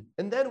then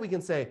we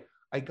can say,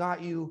 I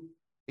got you.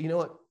 You know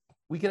what?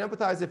 We can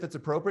empathize if it's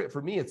appropriate.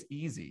 For me, it's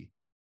easy.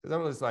 Because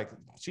I'm just like,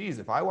 geez,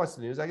 if I watch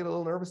the news, I get a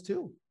little nervous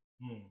too.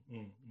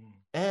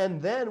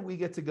 And then we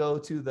get to go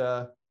to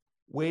the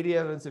weighty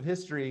evidence of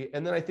history.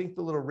 And then I think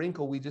the little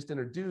wrinkle we just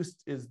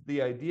introduced is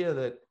the idea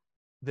that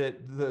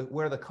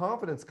where the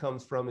confidence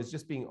comes from is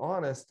just being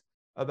honest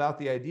about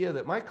the idea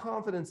that my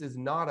confidence is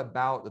not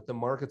about that the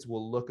markets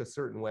will look a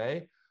certain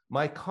way.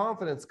 My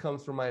confidence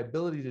comes from my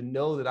ability to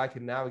know that I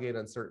can navigate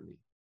uncertainty.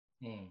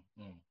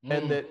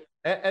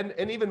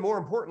 And even more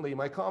importantly,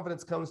 my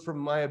confidence comes from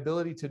my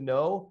ability to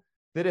know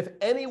that if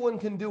anyone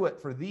can do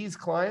it for these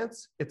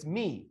clients, it's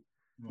me.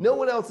 No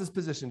one else is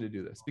positioned to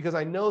do this because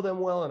I know them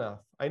well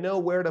enough. I know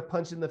where to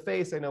punch in the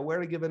face. I know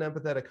where to give an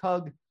empathetic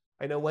hug.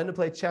 I know when to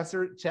play chess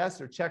or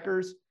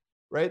checkers,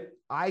 right?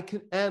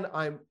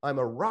 I'm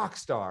a rock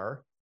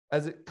star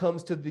as it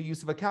comes to the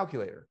use of a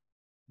calculator.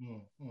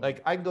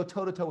 Like, I can go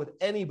toe to toe with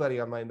anybody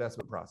on my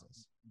investment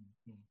process.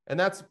 And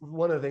that's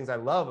one of the things I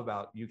love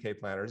about UK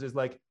planners is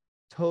like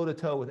toe to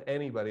toe with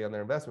anybody on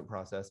their investment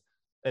process.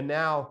 And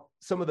now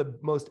some of the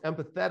most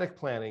empathetic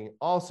planning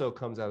also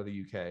comes out of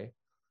the UK.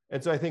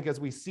 And so I think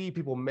as we see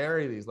people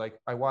marry these, like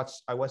I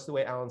watched the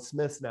way Alan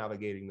Smith's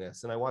navigating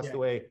this, and I watched the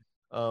way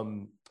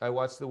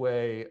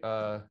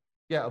a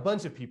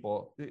bunch of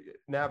people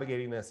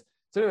navigating this.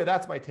 So anyway,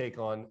 that's my take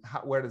on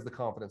where does the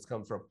confidence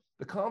come from?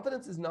 The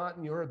confidence is not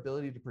in your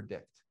ability to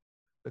predict.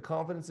 The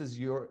confidence is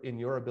in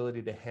your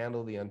ability to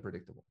handle the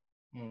unpredictable.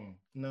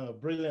 No,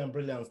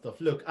 brilliant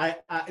stuff. Look,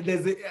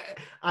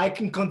 I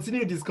can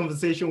continue this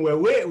conversation where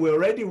we're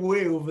already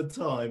way over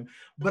time,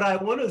 but I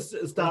want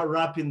to start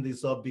wrapping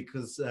this up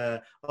because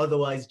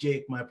otherwise,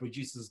 Jake, my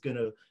producer, is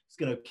gonna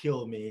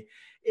kill me.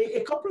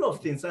 A couple of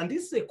things, and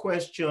this is a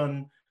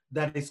question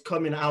that is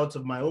coming out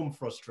of my own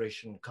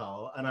frustration,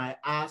 Carl. And I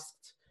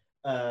asked,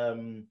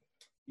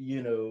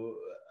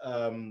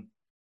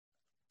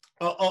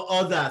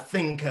 other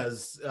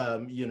thinkers,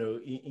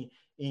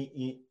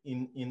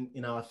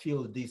 in our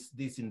field,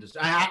 this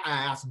industry. I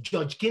asked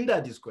George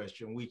Kinder this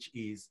question, which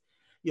is,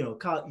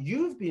 Carl,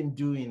 you've been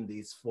doing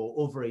this for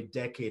over a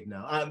decade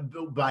now.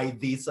 By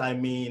this, I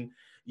mean,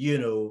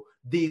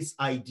 this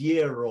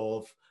idea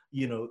of,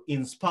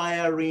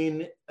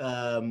 inspiring,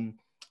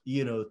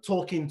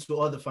 talking to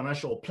other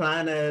financial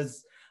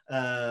planners,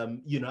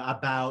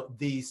 about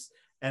this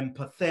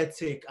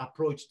empathetic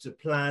approach to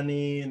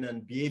planning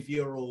and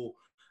behavioral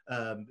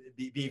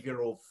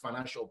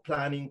financial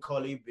planning,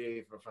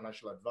 behavioral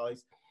financial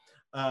advice.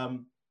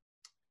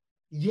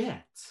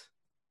 Yet,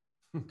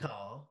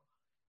 Carl,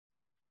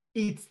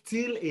 it's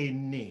still a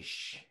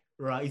niche,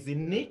 right? It's a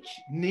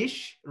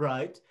niche,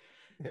 right?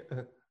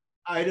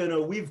 I don't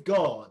know, we've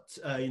got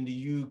in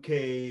the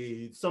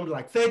UK something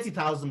like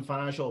 30,000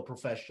 financial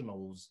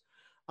professionals.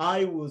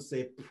 I would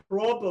say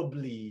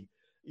probably,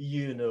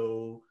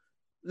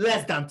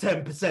 less than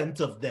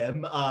 10% of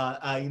them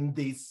are in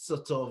this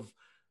sort of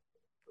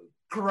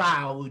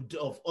crowd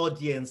of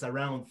audience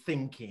around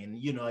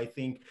thinking. I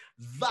think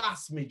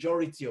vast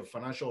majority of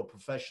financial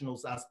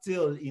professionals are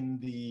still in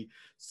the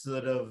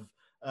sort of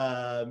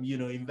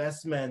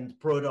investment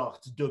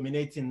product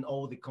dominating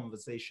all the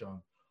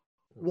conversation.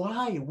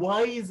 Why?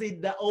 Why is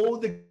it that all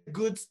the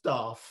good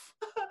stuff,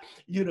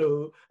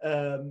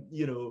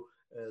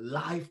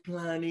 life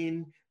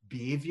planning,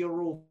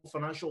 behavioral,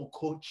 financial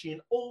coaching,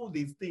 all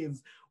these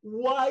things,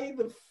 why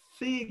the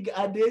fig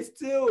are they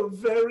still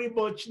very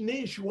much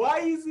niche? Why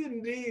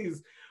isn't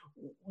this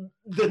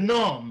the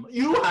norm?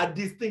 You had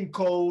this thing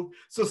called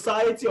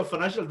Society of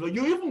Financial Advisors.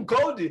 You even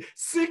called it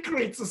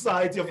Secret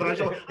Society of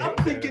Financial. I'm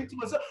thinking to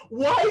myself,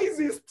 why is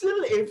it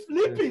still a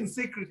flipping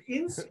secret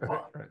in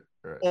spite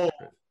of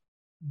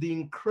the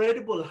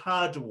incredible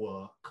hard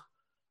work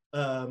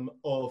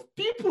of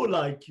people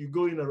like you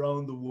going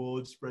around the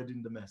world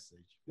spreading the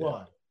message?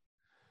 Why?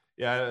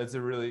 Yeah, it's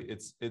a really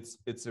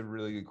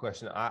good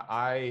question.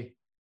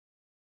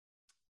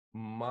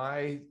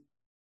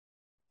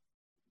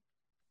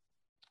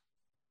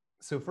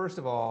 So first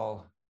of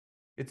all,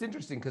 it's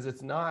interesting because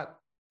it's not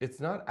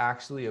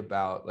actually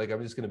about, like,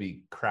 I'm just going to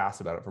be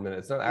crass about it for a minute.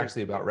 It's not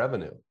actually about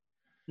revenue.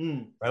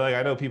 Right? Like,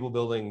 I know people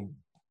building,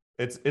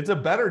 it's a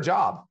better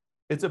job.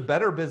 It's a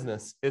better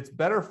business. It's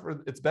better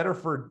for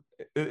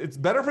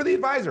the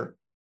advisor.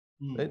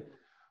 Right?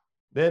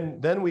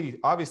 Then we,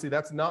 obviously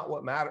that's not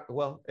what matters.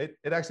 Well, it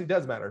actually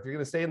does matter. If you're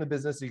going to stay in the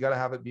business, you got to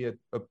have it be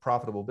a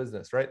profitable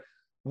business, right?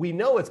 We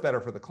know it's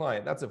better for the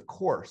client. That's of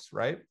course,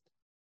 right?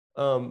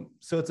 So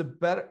it's a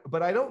better,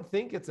 but I don't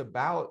think it's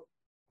about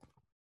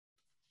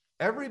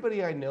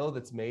everybody I know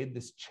that's made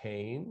this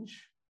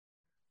change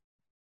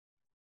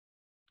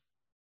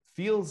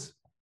feels,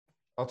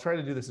 I'll try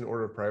to do this in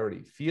order of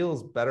priority,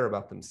 feels better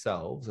about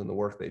themselves and the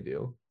work they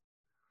do.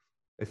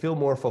 They feel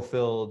more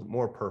fulfilled,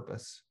 more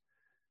purpose.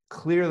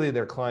 Clearly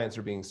their clients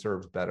are being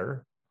served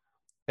better.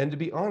 And to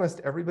be honest,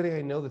 everybody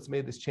I know that's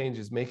made this change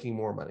is making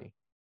more money,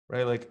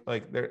 right?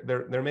 Like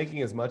they're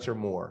making as much or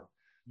more.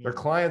 Their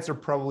clients are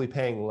probably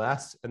paying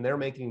less and they're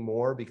making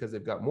more because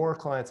they've got more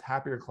clients,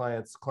 happier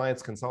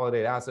clients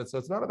consolidate assets. So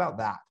it's not about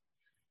that.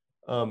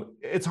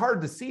 It's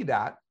hard to see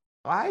that.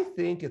 I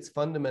think it's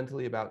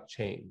fundamentally about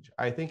change.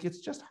 I think it's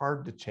just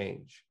hard to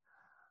change.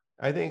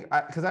 I think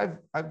because I've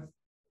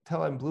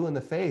till I'm blue in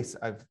the face,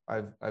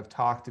 I've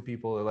talked to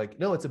people who are like,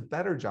 no, it's a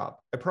better job.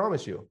 I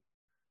promise you.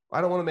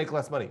 I don't want to make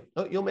less money.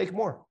 No, you'll make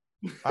more.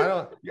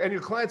 And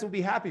your clients will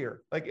be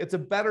happier. Like, it's a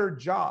better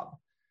job.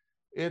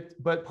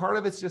 But part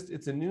of it's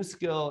a new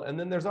skill. And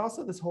then there's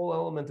also this whole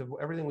element of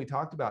everything we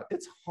talked about.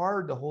 It's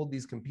hard to hold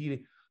these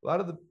competing. A lot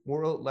of the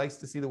world likes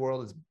to see the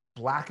world as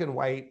black and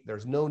white.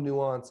 There's no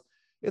nuance.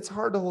 It's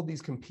hard to hold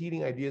these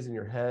competing ideas in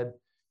your head.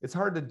 It's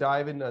hard to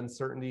dive into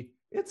uncertainty.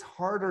 It's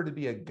harder to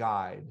be a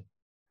guide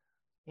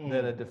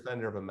than a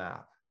defender of a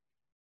map.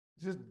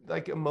 Just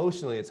like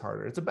emotionally, it's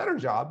harder. It's a better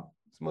job.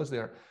 It's mostly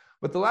hard.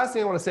 But the last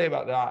thing I want to say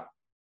about that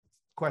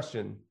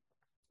question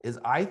is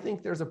I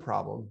think there's a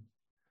problem.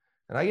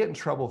 And I get in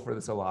trouble for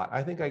this a lot.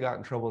 I think I got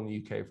in trouble in the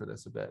UK for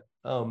this a bit.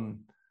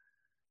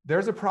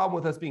 There's a problem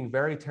with us being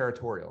very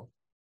territorial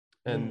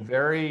and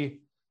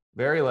very,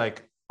 very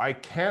like, I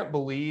can't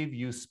believe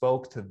you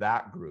spoke to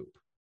that group.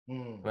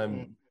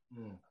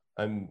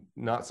 I'm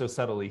not so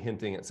subtly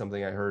hinting at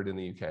something I heard in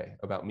the UK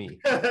about me.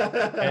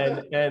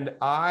 and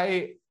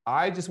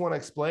I just want to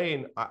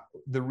explain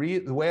the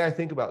way I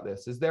think about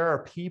this is there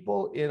are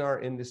people in our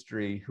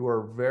industry who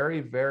are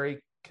very,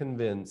 very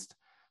convinced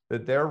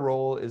that their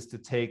role is to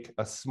take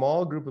a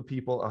small group of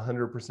people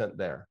 100%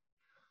 there.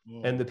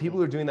 And the people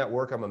who are doing that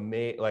work, I'm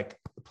amazed, like,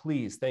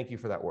 please, thank you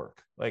for that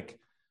work. Like,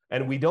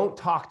 and we don't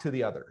talk to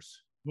the others.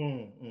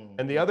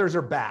 And the others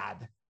are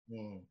bad.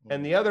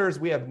 And the others,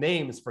 we have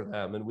names for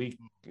them. And we,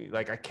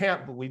 like,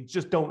 but we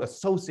just don't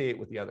associate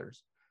with the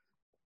others.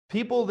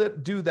 People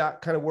that do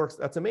that kind of work,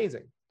 that's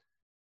amazing.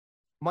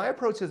 My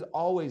approach has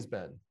always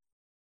been,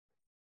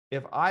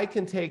 if I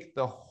can take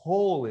the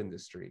whole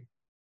industry,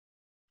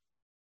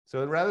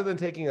 so rather than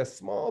taking a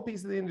small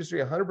piece of the industry,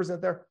 100%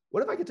 there,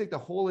 what if I could take the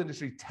whole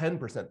industry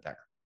 10% there,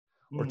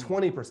 or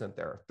 20%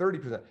 there, or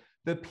 30%?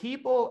 The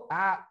people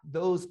at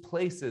those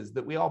places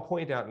that we all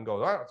point out and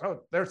go, oh,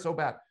 they're so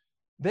bad,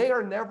 they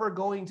are never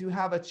going to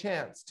have a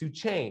chance to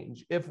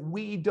change if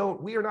we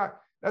are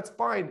not. That's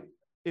fine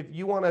if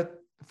you want to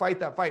fight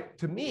that fight.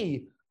 To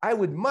me, I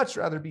would much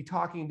rather be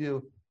talking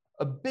to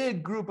a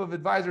big group of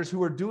advisors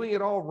who are doing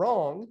it all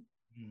wrong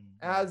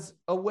as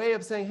a way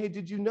of saying, hey,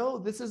 did you know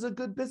this is a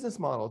good business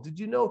model? Did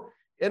you know?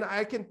 And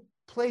I can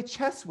play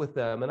chess with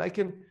them and I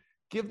can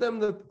give them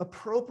the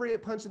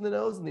appropriate punch in the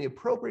nose and the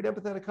appropriate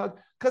empathetic hug,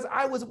 because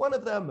I was one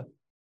of them.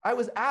 I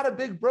was at a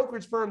big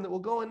brokerage firm that will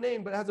go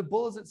unnamed, but has a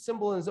bull as its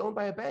symbol and is owned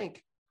by a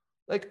bank.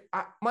 Like,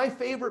 my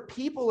favorite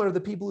people are the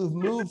people who've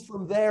moved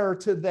from there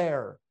to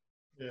there.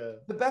 Yeah.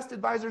 The best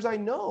advisors I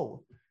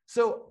know.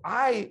 So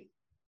I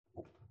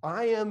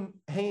am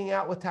hanging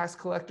out with tax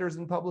collectors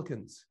and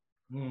publicans.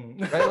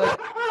 Right?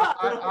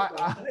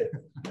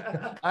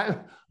 Like,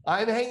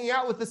 I'm hanging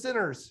out with the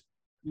sinners.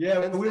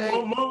 Yeah,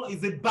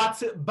 is it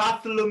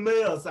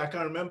Bartholomeus? I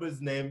can't remember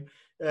his name.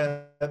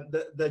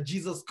 That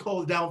Jesus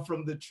called down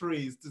from the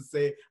trees to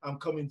say, "I'm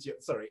coming to you."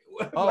 Sorry.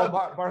 Oh,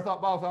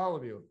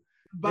 Bartholomew.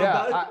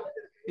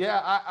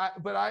 Yeah,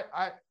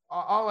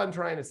 all I'm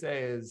trying to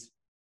say is,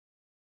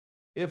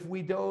 if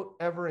we don't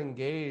ever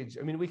engage,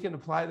 I mean, we can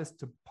apply this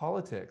to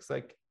politics.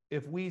 Like,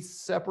 if we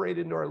separate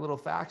into our little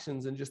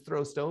factions and just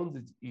throw stones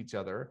at each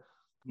other,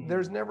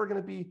 there's never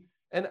going to be,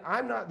 and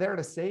I'm not there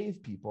to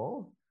save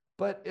people,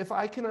 but if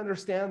I can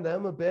understand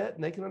them a bit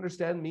and they can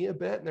understand me a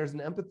bit, and there's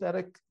an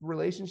empathetic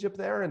relationship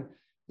there, and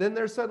then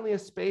there's suddenly a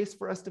space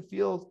for us to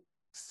feel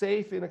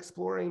safe in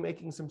exploring,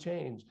 making some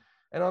change.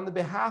 And on the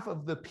behalf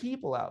of the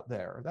people out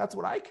there, that's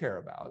what I care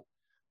about,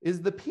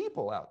 is the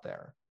people out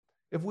there.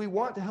 If we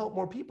want to help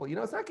more people, you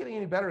know, it's not getting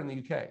any better in the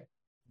UK.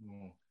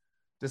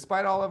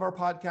 Despite all of our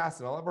podcasts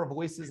and all of our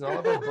voices and all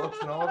of our books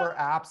and all of our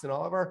apps and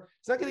all of our,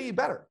 it's not going to get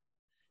better.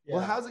 Yeah.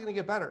 Well, how's it going to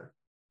get better?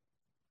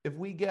 If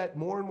we get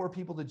more and more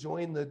people to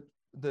join the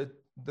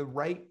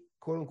right,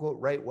 quote unquote,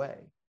 right way.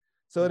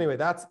 So anyway,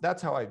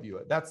 that's how I view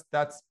it. That's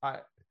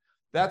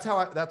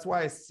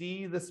why I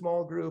see the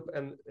small group,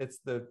 and it's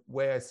the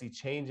way I see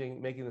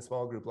changing, making the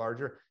small group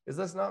larger, is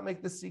let's not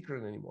make this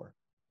secret anymore.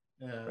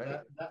 Yeah, right?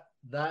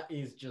 that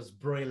is just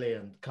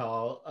brilliant,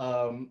 Carl.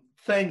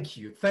 Thank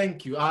you.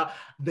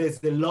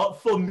 There's a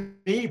lot for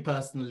me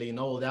personally in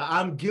all that.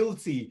 I'm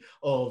guilty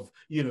of,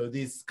 you know,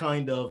 this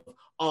kind of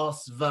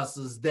us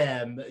versus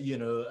them, you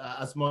know,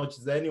 as much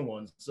as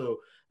anyone. So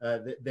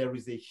there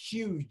is a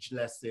huge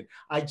lesson.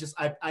 I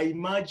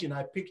imagine,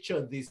 I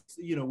picture this,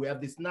 you know, we have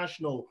this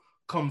national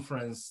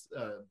conference,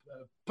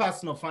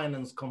 personal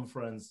finance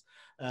conference,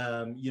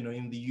 you know,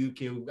 in the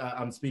UK.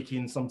 I'm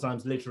speaking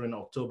sometimes later in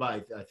October,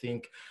 I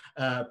think.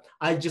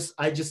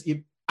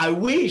 I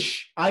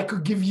wish I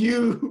could give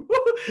you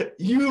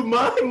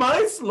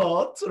my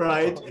slot,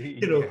 right? Oh, yeah.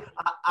 You know,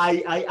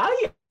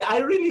 I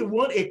really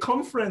want a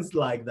conference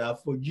like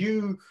that for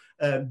you,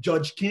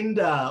 George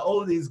Kinder,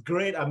 all these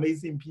great,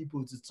 amazing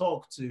people to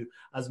talk to,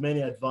 as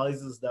many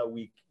advisors that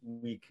we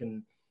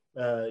can,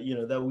 you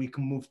know, that we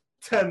can move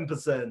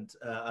 10%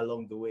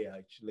 along the way,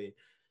 actually.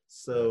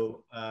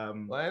 So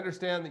well, I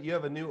understand that you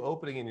have a new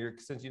opening in your,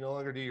 since you no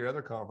longer do your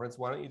other conference,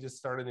 why don't you just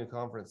start a new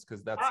conference?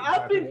 Because that's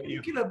exactly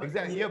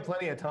you have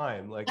plenty of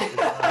time. Like, it's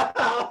not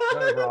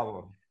a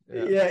problem.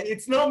 Yeah,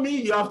 it's not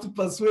me you have to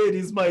persuade,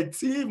 it's my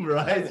team,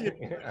 right?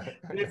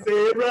 They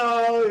say,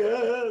 bro,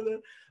 yeah.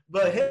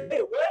 But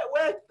hey,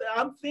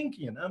 I'm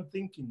thinking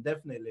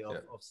definitely of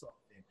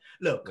something.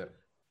 Look,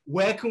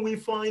 where can we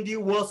find you?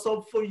 What's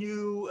up for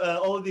you?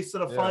 All these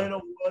sort of final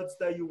words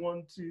that you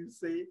want to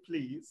say,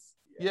 please.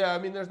 Yeah, I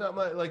mean, there's not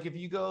much. Like, if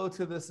you go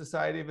to the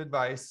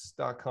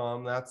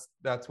societyofadvice.com,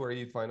 that's where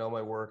you find all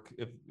my work.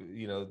 If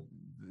you know,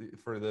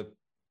 for the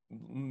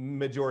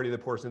majority of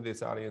the portion of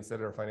this audience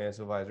that are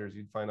financial advisors,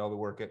 you'd find all the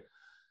work at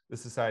the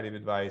Society of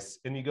Advice,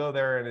 and you go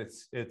there, and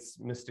it's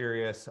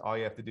mysterious. All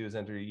you have to do is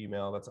enter your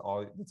email. That's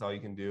all you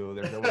can do.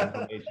 There's no more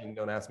information.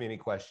 Don't ask me any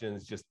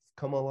questions. Just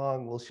come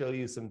along. We'll show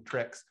you some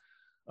tricks.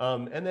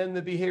 And then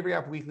the Behavior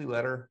App weekly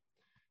letter,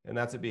 and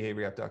that's at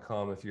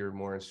behaviораpp.com if you're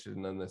more interested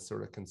in this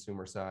sort of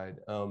consumer side.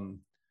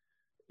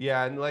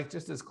 Yeah, and like,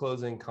 just as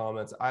closing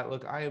comments,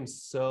 I am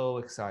so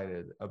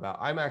excited about,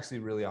 I'm actually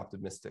really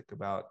optimistic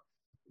about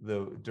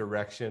the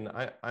direction.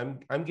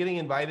 I'm getting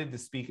invited to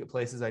speak at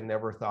places I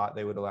never thought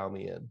they would allow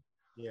me in.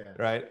 Yeah.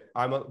 Right.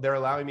 They're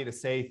allowing me to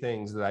say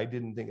things that I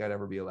didn't think I'd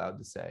ever be allowed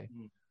to say.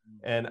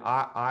 And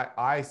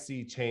I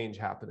see change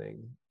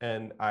happening,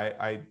 and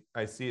I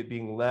see it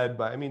being led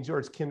by, I mean,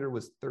 George Kinder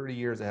was 30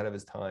 years ahead of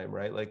his time,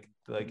 right? Like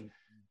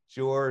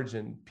George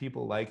and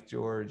people like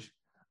George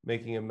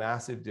making a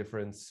massive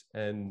difference.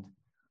 And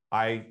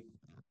I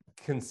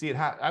can see it.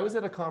 I was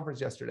at a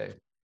conference yesterday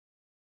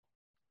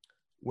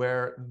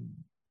where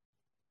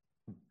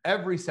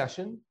every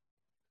session,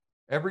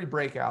 every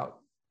breakout,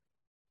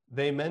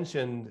 they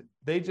mentioned,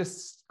 they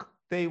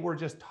were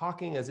just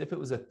talking as if it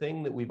was a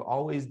thing that we've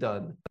always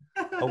done.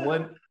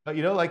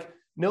 You know, like,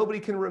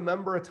 nobody can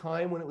remember a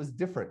time when it was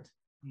different.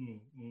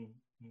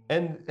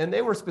 And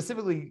they were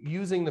specifically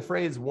using the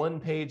phrase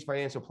one-page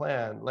financial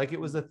plan, like it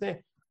was a thing.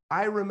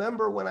 I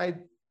remember when I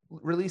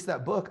released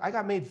that book, I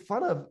got made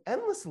fun of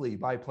endlessly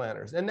by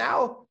planners. And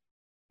now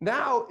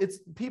it's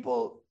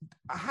people,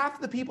 half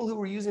the people who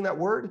were using that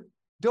word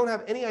don't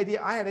have any idea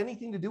I had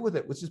anything to do with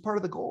it, which is part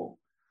of the goal.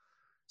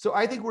 So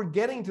I think we're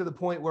getting to the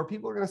point where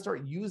people are going to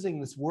start using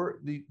this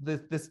word,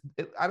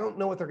 I don't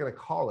know what they're going to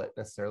call it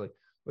necessarily,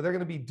 but they're going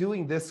to be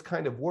doing this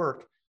kind of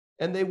work,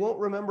 and they won't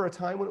remember a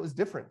time when it was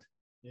different.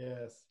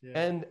 Yes.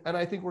 And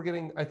I think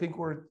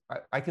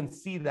I can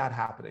see that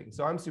happening.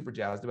 So I'm super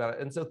jazzed about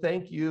it. And so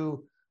thank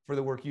you for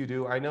the work you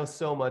do. I know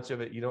so much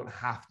of it you don't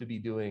have to be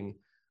doing.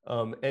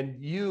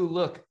 And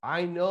look,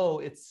 I know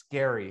it's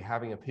scary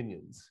having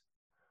opinions.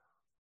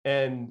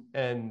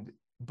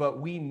 But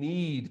we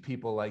need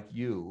people like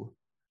you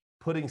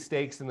putting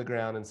stakes in the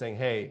ground and saying,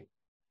 hey,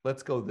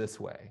 let's go this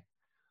way.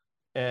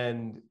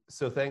 And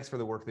so thanks for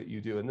the work that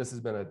you do. And this has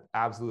been an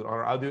absolute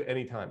honor. I'll do it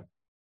anytime.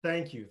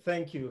 Thank you,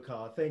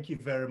 Carl. Thank you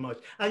very much.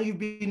 And you've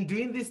been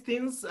doing these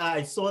things.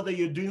 I saw that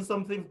you're doing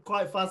something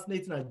quite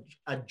fascinating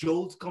at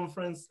Jolt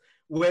conference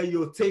where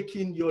you're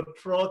taking your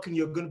truck and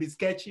you're going to be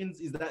sketching?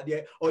 Is that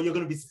the, or you're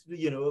going to be,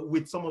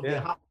 with some of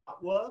the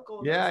artwork?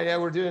 Yeah,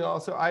 we're doing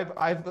also.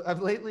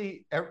 I've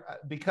lately,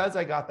 because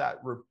I got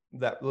that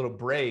little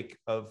break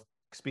of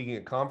speaking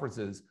at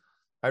conferences,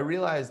 I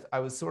realized I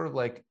was sort of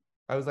like,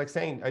 I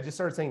just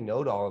started saying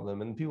no to all of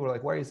them, and people were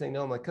like, "Why are you saying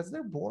no?" I'm like, "Because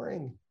they're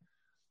boring."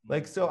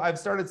 Like, so I've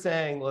started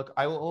saying, "Look,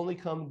 I will only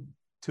come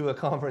to a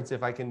conference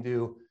if I can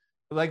do."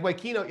 Like my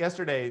keynote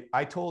yesterday,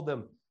 I told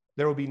them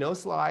there will be no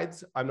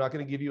slides. I'm not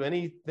going to give you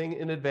anything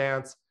in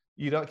advance.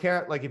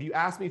 Can't, like, if you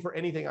ask me for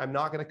anything, I'm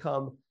not going to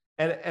come.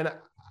 And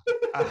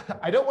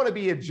I don't want to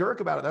be a jerk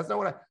about it. That's not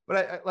what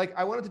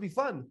I want it to be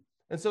fun.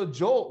 And so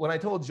Jolt, when I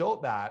told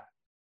Jolt that,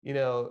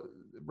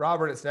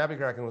 Robert at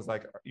Snappycracken was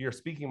like, "You're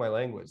speaking my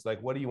language.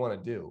 Like, what do you want to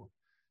do?"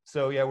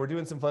 So yeah, we're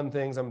doing some fun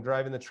things. I'm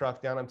driving the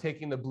truck down. I'm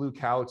taking the blue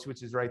couch,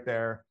 which is right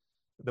there,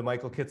 the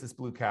Michael Kitces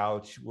blue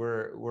couch.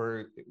 We're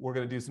going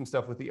to do some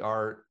stuff with the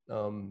art.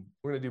 We're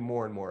going to do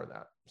more and more of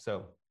that.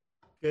 So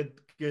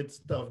good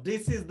stuff.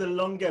 This is the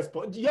longest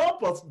your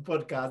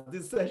podcast.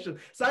 This session,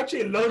 it's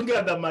actually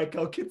longer than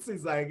Michael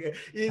Kitces.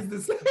 Is the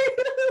same.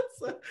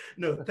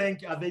 No,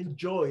 thank you. I've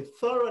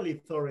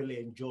thoroughly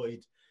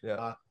enjoyed.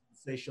 Yeah.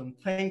 Session.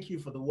 Thank you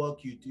for the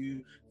work you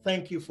do.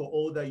 Thank you for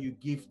all that you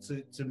give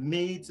to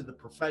me, to the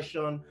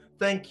profession.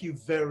 Thank you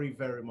very,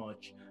 very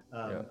much.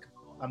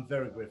 I'm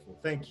very grateful.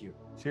 Thank you.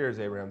 Cheers,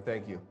 Abraham.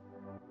 Thank you.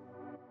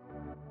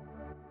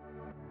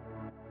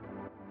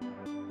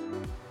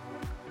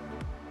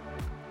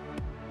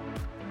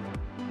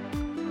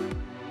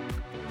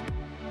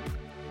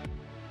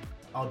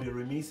 I'll be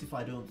remiss if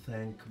I don't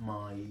thank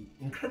my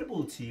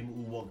incredible team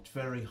who worked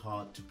very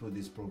hard to put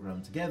this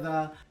program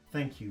together.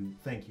 Thank you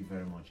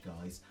very much,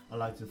 guys. I'd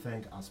like to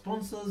thank our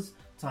sponsors,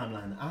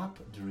 Timeline App,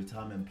 the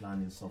retirement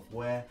planning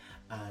software,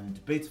 and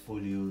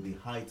Batefolio, the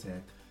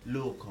high-tech,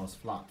 low-cost,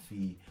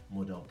 flat-fee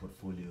model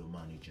portfolio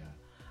manager.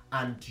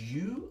 And to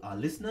you, our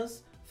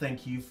listeners,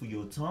 thank you for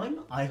your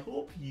time. I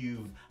hope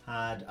you've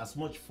had as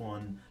much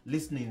fun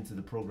listening to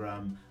the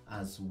program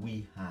as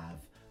we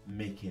have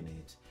making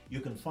it. You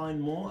can find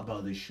more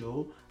about the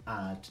show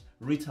at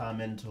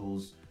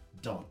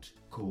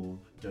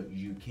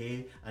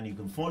retirementals.co.uk, and you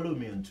can follow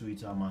me on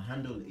Twitter. My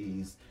handle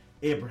is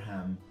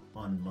Abraham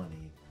on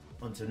Money.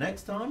 Until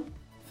next time,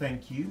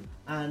 thank you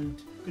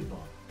and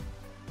goodbye.